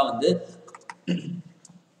கவரிங் செல்ஸா வந்து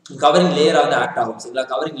கவரிங் லேயரா வந்து ஆக்ட் ஆகும். சரிங்களா?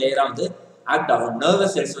 கவரிங் லேயரா வந்து ஆக்ட் ஆகும்.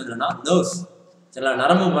 நர்வஸ் செல்ஸ் வந்து என்னன்னா நர்வ்ஸ், சரிங்களா?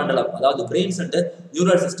 நரம்பு மண்டலம், அதாவது பிரெயின்ஸ் அண்ட்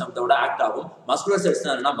நியூரல் சிஸ்டத்தோட ஆக்ட் ஆகும். மஸ்குலர் செல்ஸ்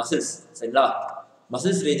என்னன்னா மசில்ஸ், சரிங்களா?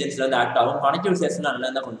 மசில்ஸ் ரீஜன்ஸ்ல வந்து ஆக்ட் ஆகும். கனெக்டிவ் செல்ஸ்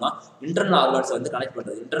என்ன பண்ணுமா, இன்டர்னல் ஆர்கன்ஸ் வந்து கனெக்ட்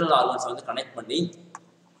பண்றது. இன்டர்னல் ஆர்கன்ஸ் வந்து கனெக்ட் பண்ணி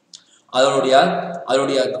அதோடைய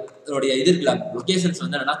அதோடைய அதோடைய இது இருக்குல்ல லொகேஷன்ஸ்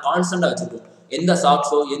வந்து என்னன்னா கான்ஸ்டன்டா வச்சிருக்கும். எந்த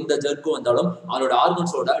சாக்ஸோ எந்த ஜர்க்கோ வந்தாலும் அதோட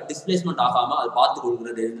ஆர்கன்ஸோட டிஸ்பிளேஸ்மெண்ட் ஆகாம அது பார்த்து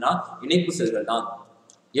கொடுக்குறது எதுனா இணைப்பு செல்கள் தான்.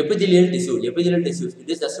 Epithelial tissue. Epithelial tissue. It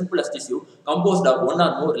is the simplest tissue composed of one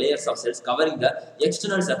or more layers of cells covering the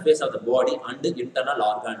external surface of the body and internal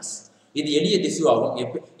organs. இது எளிய டிஷ்யூ ஆகும்.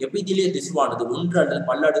 எபிதீலியல் டிஷ்யூ ஆனது ஒன்று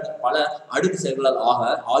அல்லது பல அடுக்கு செல்களால்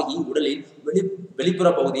ஆகி உடலின் வெளிப்புற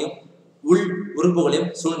பகுதியும் உள் உறுப்புகளையும்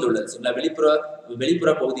சூழ்ந்துள்ளது. சரிங்களா?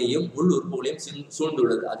 வெளிப்புற பகுதியையும் உள் உறுப்புகளையும்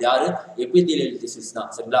சூழ்ந்துள்ளது. அது யாரு? எபிதீலியல் டிஷ்யூஸ் தான்.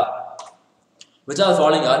 சரிங்களா? Which are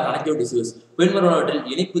following are connective tissues. பின்வருவனவற்றில்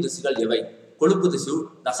இணைப்பு திசுக்கள் எவை? கொழுப்பு திசு,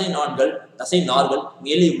 தசை நார்கள்,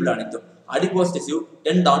 மேலே உள்ள அனைத்தும். Adipose tissue,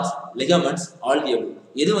 tendons, ligaments, all the above.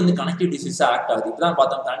 எது வந்து கனெக்டிவ் டிஷ்யூஸா ஆக்ட் ஆகுது? இப்பதான்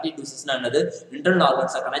பார்த்தோம். கனெக்டிவ் டிஷ்யூஸ்னா என்னது? இன்டர்னல்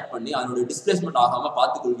ஆர்கன்ஸை கனெக்ட் பண்ணி அதனுடைய டிஸ்பிளேஸ்மெண்ட் ஆகாம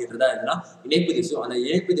பார்த்து கொள்கிறதா எதுனா இணைப்பு திசு. அந்த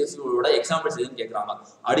இணைப்பு திசுவோட எக்ஸாம்பிள்ஸ் எதுன்னு கேட்கறாங்க.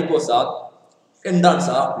 அடிபோஸா,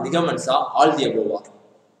 டெண்டான்ஸா, லிகமெண்ட்ஸா, ஆல் தி அபவா?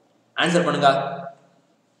 ஆன்சர் பண்ணுங்க.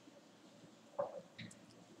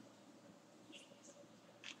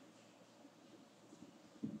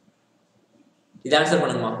 இது ஆன்சர்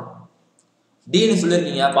பண்ணுங்கம்மா. டின்னு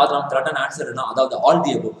சொல்லிருக்கீங்க பார்த்தோம். கரெக்டான ஆன்சர் என்ன? அதாவது all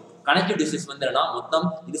the above. Connective tissues வந்து என்னன்னா மொத்தம்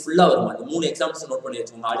இது ஃபுல்லா வருமா? இந்த 3 எக்ஸாம்பிள்ஸ் நோட் பண்ணி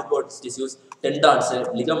வச்சுக்கோங்க. Adipose tissues, tendons,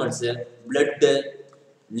 ligaments, blood,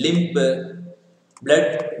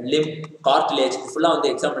 lymph, cartilage, இது ஃபுல்லா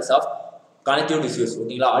வந்து எக்ஸாம்பிள்ஸ் ஆஃப் கனெக்டிவ் டிஷ்யூஸ்.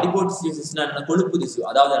 ஓகேங்களா? அடிபோஸ் டிஷ்யூஸ்னா என்ன? கொழுப்பு திசு,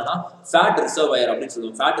 அதாவது என்னன்னா ஃபேட் ரிசர்வாயர் அப்படின்னு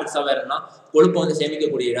சொல்லுவோம். ஃபேட் ரிசர்வாயர்னா கொழுப்பு வந்து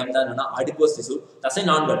சேமிக்கக்கூடிய இடம் தான் என்னன்னா அடிபோஸ் டிஷ்யூ. தசை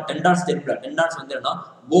நான்கள், டெண்டான்ஸ் தெரியல. டெண்டான்ஸ் வந்து என்னன்னா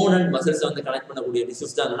போன் அண்ட் மசில்ஸ் வந்து கனெக்ட் பண்ணக்கூடிய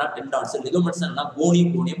டிஷ்யூஸ் தான் என்னன்னா டெண்டான்ஸ். லிகமெண்ட்ஸ் என்னன்னா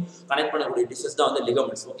போனியும் கனெக்ட் பண்ணக்கூடிய டிஷ்யூஸ் தான் வந்து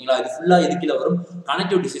லிகமெண்ட்ஸ். ஓகேங்களா? இது ஃபுல்லா இது கீழே வரும்,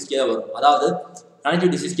 கனெக்டிவ் டிஷ்யூஸ் கீழே வரும். அதாவது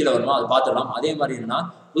கனெக்டிவ் டிஷ்யூஸ் கீழே வருமா அது பார்த்துடலாம். அதே மாதிரி என்னன்னா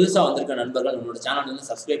புதுசா வந்திருக்க நண்பர்கள் நம்மளோட சேனல் வந்து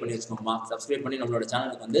சப்ஸ்கிரைப் பண்ணி வச்சுக்கோமா. சப்ஸ்கிரைப் பண்ணி நம்மளோட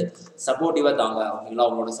சேனலுக்கு வந்து சப்போர்ட்டிவா தாங்க. ஓகேங்களா?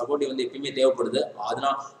 உங்களோட சப்போர்ட்டிவ் வந்து எப்பயுமே தேவைப்படுது.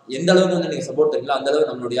 அதனால எந்த அளவுக்கு வந்து நீங்க சப்போர்ட் தரீங்களோ அந்த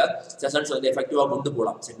அளவுக்கு நம்மளுடைய செஷன்ஸ் வந்து எஃபெக்டிவா கொண்டு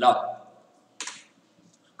போகலாம். சரிங்களா?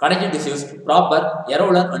 Connective tissues, proper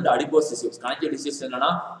areolar and adipose tissues. Connective tissues என்னன்னா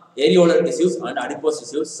areolar tissues and adipose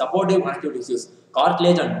tissues, supportive connective tissues,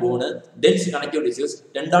 cartilage and bone, dense connective tissues,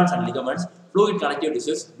 tendons and ligaments, fluid connective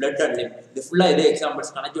tissues, blood and lymph. இது ஃபுல்லா இதே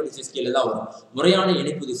examples connective tissues கீழே தான் வரும். முறையான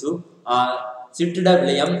இணைப்பு திசு, சிற்றிட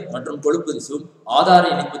விளையம் மற்றும் கொழுப்பு திசு, ஆதார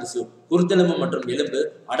இணைப்பு திசு, குருத்தெலும்பு மற்றும் எலும்பு,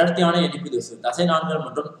 அடர்த்தியான இணைப்பு திசு, தசை நார்கள்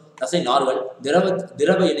மற்றும் தசை நார்கள்,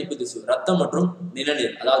 திரவ இணைப்பு திசு, ரத்தம் மற்றும்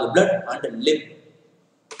நிணநீர், அதாவது blood and lymph.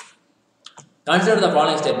 Consider the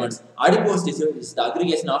following statements. Adipose tissue is the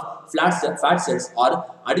aggregation of fat cells or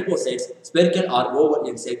adipocytes, spherical or oval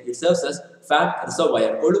in shape. It serves as fat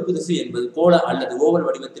reservoir. கொழுப்பு திசு என்பது கோள அல்லது ஓவல்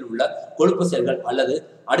வடிவத்தில் உள்ள கொழுப்பு செல்கள் அல்லது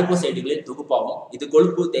அடிப்போசைட்டுகளின் தொகுப்பாகும். இது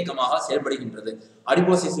கொழுப்பு தேக்கமாக செயல்படுகின்றது.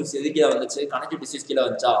 அடிப்போஸ் டிஷ்யூஸ் எது கீழே வந்துச்சு? கனெக்டிவ் டிஷ்யூஸ் கீழே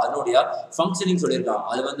வந்துச்சா? அதனுடைய ஃபங்க்ஷனிங் சொல்லியிருக்காங்க.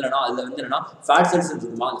 அது வந்து என்னன்னா ஃபேட் செல்ஸ்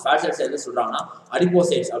இருக்குமா? அந்த ஃபேட் செல்ஸ் எது சொல்றாங்கன்னா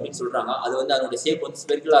அடிப்போசைட்ஸ் அப்படின்னு சொல்றாங்க. அது வந்து அதனுடைய ஷேப் வந்து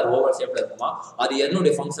ஸ்பெரிக்கல் ஆர் ஓவல் ஷேப்ல இருக்குமா? அது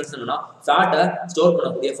என்னுடைய ஃபங்க்ஷன்ஸ் என்னன்னா ஃபேட்டை ஸ்டோர்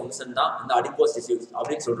பண்ணக்கூடிய ஃபங்க்ஷன் தான் அந்த அடிப்போஸ் டிஷ்யூஸ்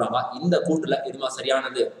அப்படின்னு சொல்றாங்க. இந்த கூட்டுல எதுமா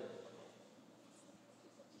சரியானது?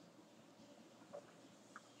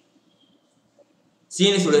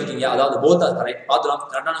 சீனி சொல்லிருக்கீங்க. அதாவது போத் ஆர் கரெக்ட். பார்க்கலாம்.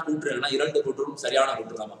 கரெக்டான கூற்று என்னன்னா இரண்டு கூற்றும் சரியான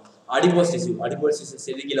கூற்று தான். அடிபோஸ் டிஷ்யூஸ்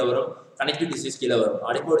எது கீழே வரும்? கனெக்டிவ் டிஷ்யூஸ் கீழே வரும்.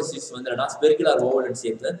 அடிபோஸ் டிஷ்யூஸ் வந்து என்னன்னா ஸ்பெரிக்கல் ஆர் ஓவல் இன்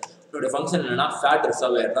ஷேப். இதோட ஃபங்க்ஷன் என்னன்னா ஃபேட்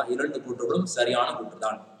ரிசர்வாயர் தான். இரண்டு கூற்றுகளும் சரியான கூற்று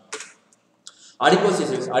தான். Adipose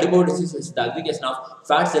tissues is the aggregation of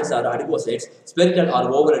fat cells or adipocytes, spherical or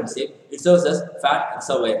oval in shape. It serves as fat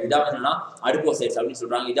reservoir. இதான் என்னன்னா adipocytes அப்படின்னு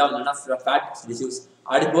சொல்றாங்க. இதான் என்னன்னா fat tissues,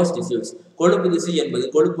 adipose tissues. கொழுப்பு திசு என்பது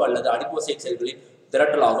கொழுப்பு அல்லது adipocyte செல்களின்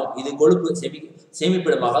திரட்டலாகும். இது கொழுப்பு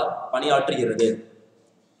சேமிப்பிடமாக பணியாற்றுகிறது.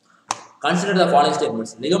 Consider the following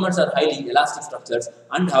statements. Ligaments are highly elastic structures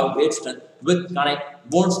and have great strength with connect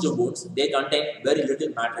bones to bones. They contain very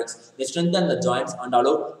little matrix. They strengthen the joints and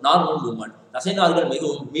allow normal movement. தசை நார்கள்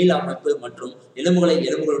மிகவும் மீள் அமைப்பு மற்றும்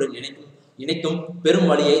எலும்புகளுடன் இணைக்கும் பெரும்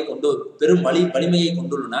வலிமையை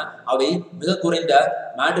கொண்டுள்ளன. அவை மிக குறைந்த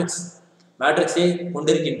மேட்ரிக்ஸை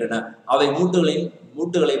கொண்டிருக்கின்றன. அவை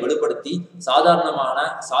மூட்டுகளை வலுப்படுத்தி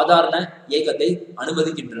சாதாரண இயக்கத்தை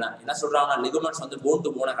அனுமதிக்கின்றன. என்ன சொல்றாங்கன்னா லிகமெண்ட்ஸ் வந்து போன் டு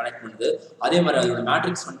போனை கனெக்ட் பண்ணுது. அதே மாதிரி அதோட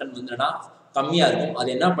மேட்ரிக்ஸ் கண்டென்ட் வந்து கம்மியா இருக்கும். அது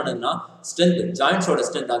என்ன பண்ணுதுன்னா ஸ்ட்ரென்த், ஜாயின்ஸோட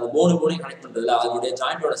ஸ்ட்ரென்த், அந்த போனு கனெக்ட் பண்றதுல அதனுடைய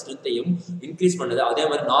ஜாயிண்டோட ஸ்ட்ரென்த்தையும் இன்க்ரீஸ் பண்ணுது. அதே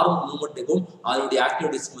மாதிரி நார்மல் மூவ்மெண்ட்டுக்கும் அதனுடைய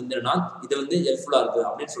ஆக்டிவிட்டிஸ்க்கு வந்துன்னா இது வந்து ஹெல்ப்ஃபுல்லா இருக்கு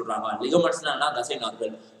அப்படின்னு சொல்றாங்க. லிகமெண்ட்ஸ்னா என்ன? தசை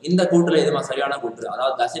நார்கள். இந்த கூட்டுல எதுமா சரியான கூற்று.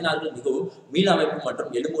 அதாவது தசை நார்கள் மிகவும் மீளமைப்பு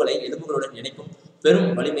மற்றும் எலும்புகளுடன் இணைக்கும்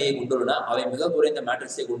பெரும் வலிமையை கொண்டுள்ளன. அவை மிக குறைந்த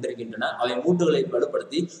மேட்ரிக்ஸை கொண்டிருக்கின்றன. அவை மூட்டுகளை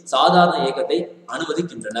வலுப்படுத்தி சாதாரண இயக்கத்தை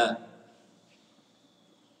அனுமதிக்கின்றன.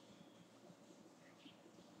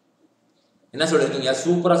 என்ன சொல்லிருக்கீங்க?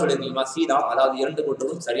 சூப்பரா சொல்லிருக்கீங்க. சி தான், அதாவது இரண்டு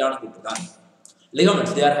கூற்றுகளும் சரியான கூற்று தான்.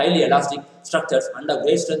 Ligaments, they are highly elastic structures and have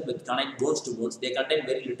great strength with connect bones to bones. They contain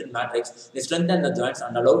very little matrix. They strengthen the joints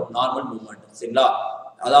and allow normal movement. சரிங்களா?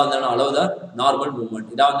 அதாவது allow the normal movement.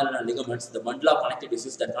 இதாவது ligaments, the bundle of connective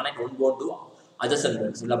tissues that connect one bone to adjacent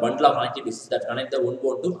bones. இல்ல bundle of connective tissues that connect the one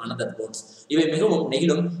bone to another bones. இவை மிகவும்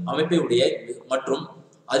நெகிழும் அமைப்பை உடைய மற்றும்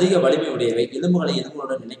அதிக வலிமை உடையவை.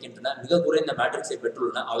 எலும்புகளுடன் இணைக்கின்றன. மிக குறைந்த மேட்ரிக்ஸை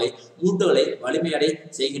பெற்றுள்ளன. அவை மூட்டுகளை வலிமையடை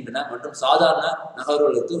செய்கின்றன மற்றும் சாதாரண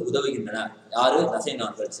நகர்வுகளுக்கு உதவுகின்றன. யாரு? தசை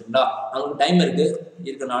நார்கள். சரிங்களா? நமக்கு டைம்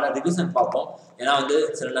இருக்கனால ரிவிஷன் பார்ப்போம். ஏன்னா வந்து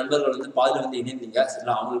சில நண்பர்கள் வந்து பாதியில் வந்து இணைந்தீங்க.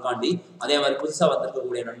 சரிங்களா? அவங்களுக்காண்டி அதே மாதிரி புதுசாக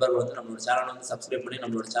வந்திருக்கக்கூடிய நண்பர்கள் வந்து நம்மளோட சேனல் வந்து சப்ஸ்கிரைப் பண்ணி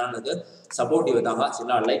நம்மளோட சேனலுக்கு சப்போர்ட்டிவ் தாங்க.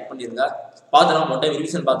 சரிங்களா? லைக் பண்ணிருங்க. பார்த்துலாம் ஒன் டைம்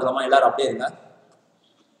ரிவிஷன் பார்த்துலாமா? எல்லாரும் அப்படியே இருங்க.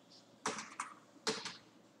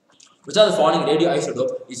 Which are the following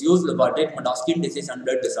radioisotope is used for treatment of skin disease and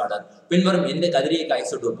blood disorder? பின்வரும் எந்த கதிரியக்க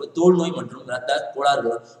ஐசோடோப்பு தோல் நோய் மற்றும் இரத்த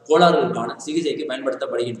கோளாறுகளுக்கான சிகிச்சைக்கு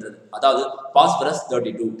பயன்படுத்தப்படுகின்றது? அதாவது phosphorus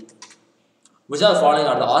 32. Which are the following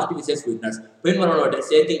are the artificial sweeteners? பின்வருவனவற்றில்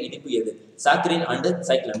செயற்கை இனிப்பு எது? Saccharin and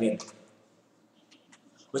cyclamen.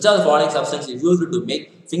 Which are the following substances used to make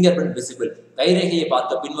fingerprint visible? கைரேகையை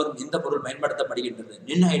பார்க்க பின்வரும் எந்த பொருள் பயன்படுத்தப்படுகின்றது?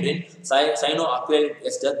 நின்ஹைட்ரின் cyanoacrylate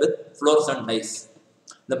ester with fluorescent dyes.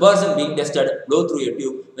 The person being tested blow through a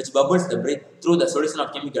tube which bubbles the breath through the solution of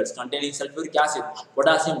chemicals containing sulfuric acid,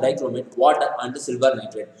 potassium dichromate, water and silver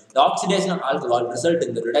nitrate. The oxidation of alcohol results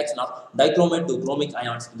in the reduction of dichromate to chromic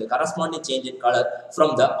ions with the corresponding change in color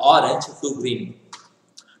from the orange to green.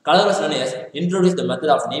 Colorless linears introduced the method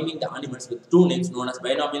of naming the animals with two names known as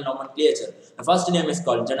binomial nomenclature. The first name is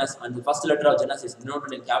called genus and the first letter of genus is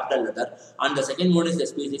denoted in capital letter and the second one is the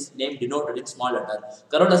species name denoted in small letter.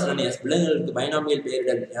 Colorless linears விலங்குகளுக்கு binomial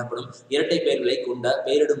பெயரிடல் எனப்படும் இரட்டை பெயர்களை கொண்ட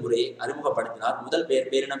பெயரிடும் முறையை அறிமுகப்படுத்தினார். முதல் பெயர்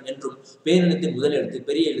பேரினம் என்றும் பேரினத்தின் முதல் எழுத்து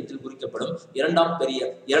பெரிய எழுத்தில் குறிக்கப்படும் இரண்டாம்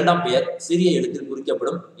பெயர் சிறிய எழுத்தில்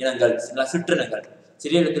குறிக்கப்படும் இனங்கள் சிற்றினங்கள்.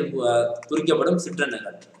 சிறிய எழுத்தில் குறிக்கப்படும்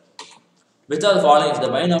சிற்றினங்கள். Which are the following is the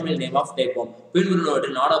binomial name of tapeworm?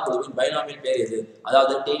 பின்வருவனவற்றில் நாடாப்புழுவின் binomial பெயர் எது?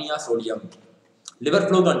 அதாவது டேனியா sodium. Liver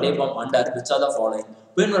fluke and tapeworm under which are the following?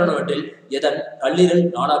 பின்வருவனவற்றில் எதன் கல்லீரல்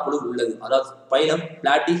நாடாப்புழு உள்ளது? அதாவது phylum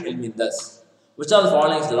Platyhelminthes. Which are the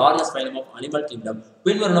following is the largest phylum of animal kingdom?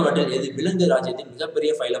 பின்வருவனவற்றில் எது விலங்கு ராஜ்யத்தின்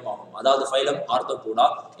மிகப்பெரிய ஃபைலம் ஆகும்? அதாவது ஃபைலம் ஆர்த்தோபோடா.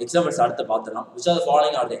 எக்ஸாம்பிள்ஸ் அடுத்து பார்த்தலாம். Which are the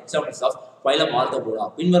following are the examples of phylum ஆர்த்தோபோடா?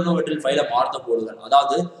 பின்வருவனவற்றில் phylum ஆர்த்தோபோடுகள்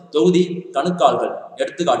அதாவது தொகுதி கணுக்கால்கள்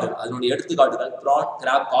எடுத்துக்காட்டுகள். அதனுடைய எடுத்துக்காட்டுகள் prawn,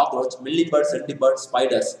 crab, cockroach, millipede, centipede,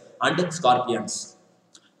 spiders and scorpions.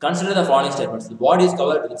 Consider the following statements. The body is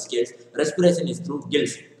covered with scales. Respiration is through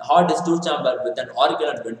gills. The heart is two chamber with an auricle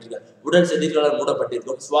and ventricle. உடல் செதில்களால்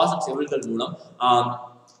மூடப்பட்டிருக்கும். சுவாசம் செவில்கள் மூலம்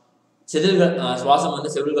சுவாசம் வந்து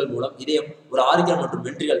செவில்கள் மூலம். இதயம் ஒரு auricle மற்றும்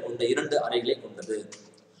வென்ட்ரிகல் கொண்ட இரண்டு அறைகளை கொண்டது.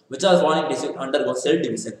 Which are the following tissues undergo cell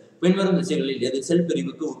division? பின்வரும் திசுக்களில் எது செல்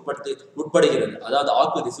பிரிவுக்கு உட்படுகிறது? அதாவது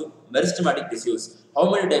ஆக்கு திசு, meristematic tissues. How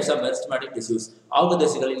many types of meristematic tissues? ஆக்கு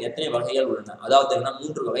திசுக்களில் எத்தனை வகைகள் உள்ளன? அதாவது என்ன?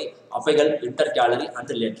 3 வகை. அவைகள் intercalary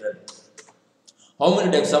and lateral. How many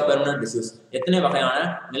types of permanent tissues? எத்தனை வகையான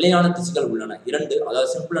நிலையான திசுக்கள் உள்ளன? 2.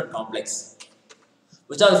 அதாவது simple and complex.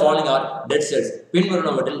 Which are the following are dead cells?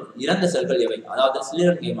 பின்வருவனவற்றில் இறந்த செல்கள் எவை? அதாவது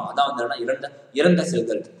சிலிரன்கைமா. அதாவது இறந்த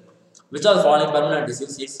செல்கள். Which are the following permanent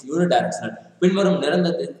tissues is unidirectional? பின்வரும் நிரந்த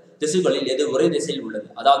திசுக்களில் எது ஒரே திசையில் உள்ளது?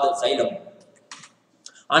 அதாவது xylem.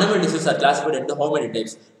 Animal tissues are classified into how many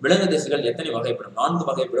types? விலங்கு திசுக்கள் எத்தனை வகைப்படும்? 4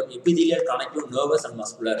 வகைப்படும். epithelial, connective, nervous and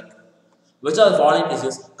muscular. Which are the following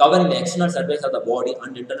tissues covering the external surface of the body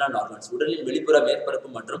and internal organs? உடலின் வெளிப்புற மேற்பரப்பு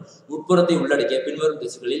மற்றும் உட்புறத்தை உள்ளடக்கிய பின்வரும்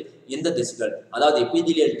திசுக்களில் எந்த திசுக்கள்? அதாவது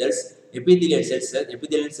epithelial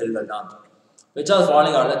செல்கள் தான். Which are the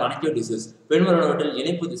following are the connective tissues? பின்வருவனவற்றில்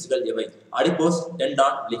இணைப்பு திசுக்கள் எவை? adipose,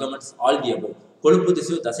 tendon, ligaments, all the above. கொழுப்பு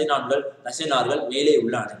திசு, தசைநார்கள் மேலே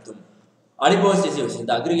உள்ள அனைத்தும். Adipose tissues,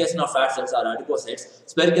 the aggregation of fat cells are adipocytes,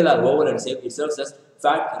 spherical or oval in shape, it serves as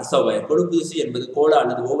fat reservoir. கொழுப்பு திசு என்பது கோள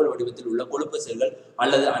அல்லது ஓவல் வடிவத்தில் உள்ள கொழுப்பு செல்கள்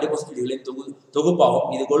அல்லது அடிப்போசிட்டிகளின் தொகுப்பாகும்.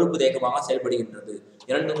 இது கொழுப்பு தேக்கமாக செயல்படுகின்றது.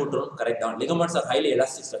 இரண்டு கூற்றும் கரெக்ட் தான். Ligaments are highly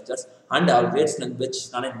elastic structures and have great strength which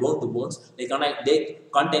connect bone to bones. They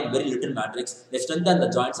contain very little matrix. They strengthen the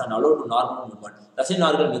joints and allow to normal movement. தசை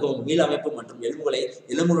நார்கள் மிகவும் மீள் அமைப்பு மற்றும்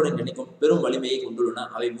எலும்புகளுடன் இணைக்கும் பெரும் வலிமையை கொண்டுள்ளன.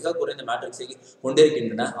 அவை மிக குறைந்த மேட்ரிக்ஸை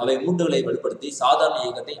கொண்டிருக்கின்றன. அவை மூட்டுகளை வலுப்படுத்தி சாதாரண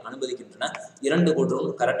இயக்கத்தை அனுமதிக்கின்றன. இரண்டு கூற்றும்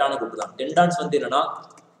கரெக்டான கூற்று தான். டெண்டான்ஸ் வந்து என்னன்னா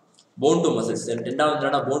போன் டு மசில்ஸ். டெண்டான் வந்து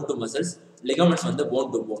என்னன்னா போன் டு மசில்ஸ். லிகமெண்ட்ஸ் வந்து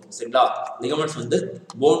போன் டு போன். சரிங்களா? லிகமெண்ட்ஸ் வந்து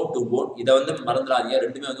போன் டு போன். இதை வந்து மறந்துடாதீங்க.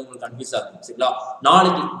 ரெண்டுமே வந்து உங்களுக்கு கன்ஃபியூஸ் ஆகும். சரிங்களா?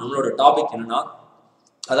 நாளைக்கு நம்மளோட டாபிக் என்னன்னா,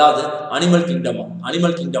 அதாவது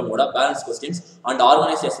animal கிங்டமோட balance questions and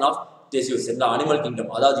organisation of tissues. சரிங்களா? அனிமல் கிங்டம்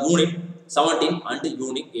அதாவது யூனிட் 17 அண்ட்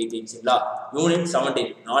யூனிட் 18. சரிங்களா? யூனிட் 17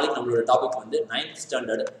 நாளைக்கு நம்மளோட டாபிக் வந்து 9th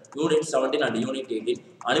standard unit 17 and unit 18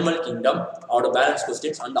 animal kingdom அவரோட balance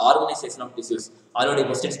questions and organisation of tissues அதோடைய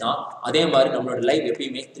கொஸ்டின்ஸ் தான். அதே மாதிரி நம்மளோட லைவ்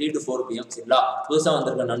எப்பயுமே 3 to 4 PM. சரிங்களா? புதுசாக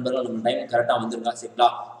வந்திருக்க நண்பர்கள் நம்ம டைம் கரெக்டாக வந்துருங்க. சரிங்களா?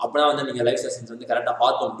 அப்பதான் வந்து நீங்கள் லைவ் செஷன்ஸ் வந்து கரெக்டாக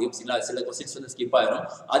பார்க்க முடியும். சரிங்களா? சில கொஸ்டின்ஸ் வந்து ஸ்கிப் ஆயிரும்.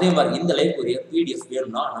 அதே மாதிரி இந்த லைவ் உரிய PDF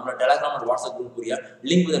வேணும்னா நம்மளோட டெலிகிராம் அண்ட் வாட்ஸ்அப் குரூப் உரிய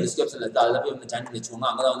லிங்க் வந்து டிஸ்கிரிப்ஷன்ல இருக்கு. அதில் போய் வந்து ஜாயின் பண்ணி வச்சுக்கோங்க.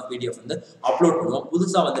 அங்கே தான் வந்து PDF வந்து அப்லோட் பண்ணுவோம்.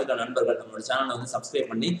 புதுசாக வந்திருக்க நண்பர்கள் நம்மளோட சேனலை வந்து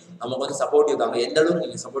சப்ஸ்கிரைப் பண்ணி நமக்கு வந்து சப்போர்ட்டிவ் தாங்க. எந்த அளவுக்கு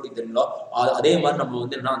நீங்கள் சப்போர்ட்டிவ் தெரியுங்களோ அதே மாதிரி நம்ம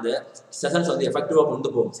வந்து என்ன அந்த செஷன்ஸ் வந்து எஃபெக்டிவாக கொண்டு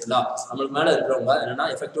போகும். சரிங்களா? நம்மளுக்கு மேலே இருக்கிறவங்க என்னன்னா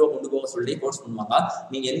எஃபெக்டிவாக கொண்டு போக சொல்லி கோர்ஸ் பண்ணுவாங்க.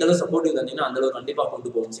 நீங்க எந்த அளவு சப்போர்ட்டிவ் தந்தீங்கன்னா அந்த அளவுக்கு கண்டிப்பாக கொண்டு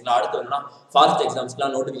போகும். சரிங்களா? அடுத்து என்னன்னா ஃபாரஸ்ட்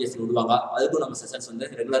எக்ஸாம்ஸ்க்குலாம் நோட்டிஃபிகேஷன் விடுவாங்க. அதுக்கும் நம்ம செஷன்ஸ் வந்து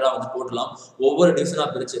ரெகுலராக வந்து போடலாம். ஒவ்வொரு டிவிஷனாக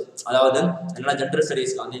பிரிச்சு, அதாவது என்னன்னா ஜென்ரல்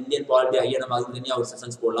ஸ்டடீஸ் அந்த இந்தியன் பாலிட்டி ஐஎன்எம் அதுக்கு தனியாக ஒரு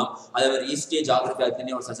செஷன்ஸ் போடலாம். அதே மாதிரி ஹிஸ்ட்ரி ஜியாகிரபி அதுக்கு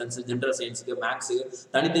தனியாக ஒரு செஷன்ஸ், ஜென்ரல் சயின்ஸுக்கு மேக்ஸுக்கு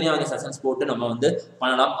தனித்தனியாக வந்து செஷன்ஸ் போட்டு நம்ம வந்து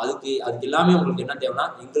பண்ணலாம். அதுக்கு எல்லாமே உங்களுக்கு என்ன தேவைன்னா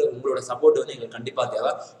உங்களோட சப்போர்ட் வந்து எங்களுக்கு கண்டிப்பாக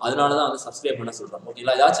தேவை. அதனால தான் வந்து சப்ஸ்கிரைப் பண்ண சொல்கிறோம்.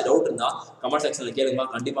 ஓகேங்களா? ஏதாச்சும் டவுட் இருந்தால் கமெண்ட் செக்ஷனில் கேளுங்க.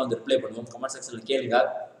 கண்டிப்பாக வந்து ரிப்ளை பண்ணுவோம். கமெண்ட் செக்ஷனில் கேளுங்க.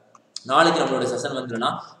 நாளைக்கு நம்மளோட செஷன் வந்துன்னா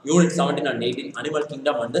யூனிட் 17 அண்ட் 18 அனிமல்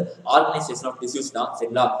கிங்டம் வந்து ஆர்கனைசேஷன் ஆஃப் டிஷ்யூஸ் தான்.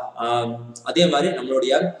 சரிங்களா? அதே மாதிரி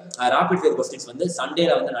நம்மளுடைய ராபிட் ஃபயர் கொஸ்டின்ஸ் வந்து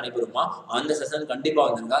சண்டேல வந்து நடைபெறுமா. அந்த செஷன் கண்டிப்பாக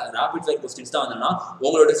வந்துருங்க. ராபிட் ஃபயர் கொஸ்டின்ஸ் தான் வந்துன்னா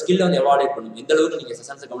உங்களோட ஸ்கில் வந்து எவாலுவேட் பண்ணும். எந்த அளவுக்கு நீங்க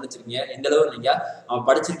செஷன்ஸை கவனிச்சிருக்கீங்க, எந்த அளவுக்கு நீங்க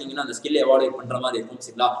படிச்சிருக்கீங்கன்னா அந்த ஸ்கில் எவாலுவேட் பண்ற மாதிரி இருக்கும்.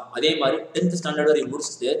 சரிங்களா? அதே மாதிரி 10th ஸ்டாண்டர்ட் வரை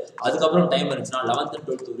முடிச்சுட்டு அதுக்கப்புறம் டைம் இருந்துச்சுன்னா 11th and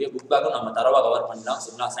 12th உரிய புக் பேக்கும் நம்ம தரவா கவர் பண்ணலாம்.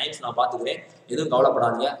 சரிங்களா? சயின்ஸ் நான் பார்த்துக்கிறேன். எதுவும்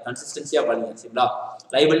கவலைப்படாதீங்க. கன்சிஸ்டன்சியா படிங்க. சரிங்களா?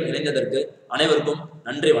 லைவில் இணைந்ததற்கு அனைவருக்கும்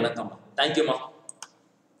நன்றி, வணக்கம். தேங்க்யூமா.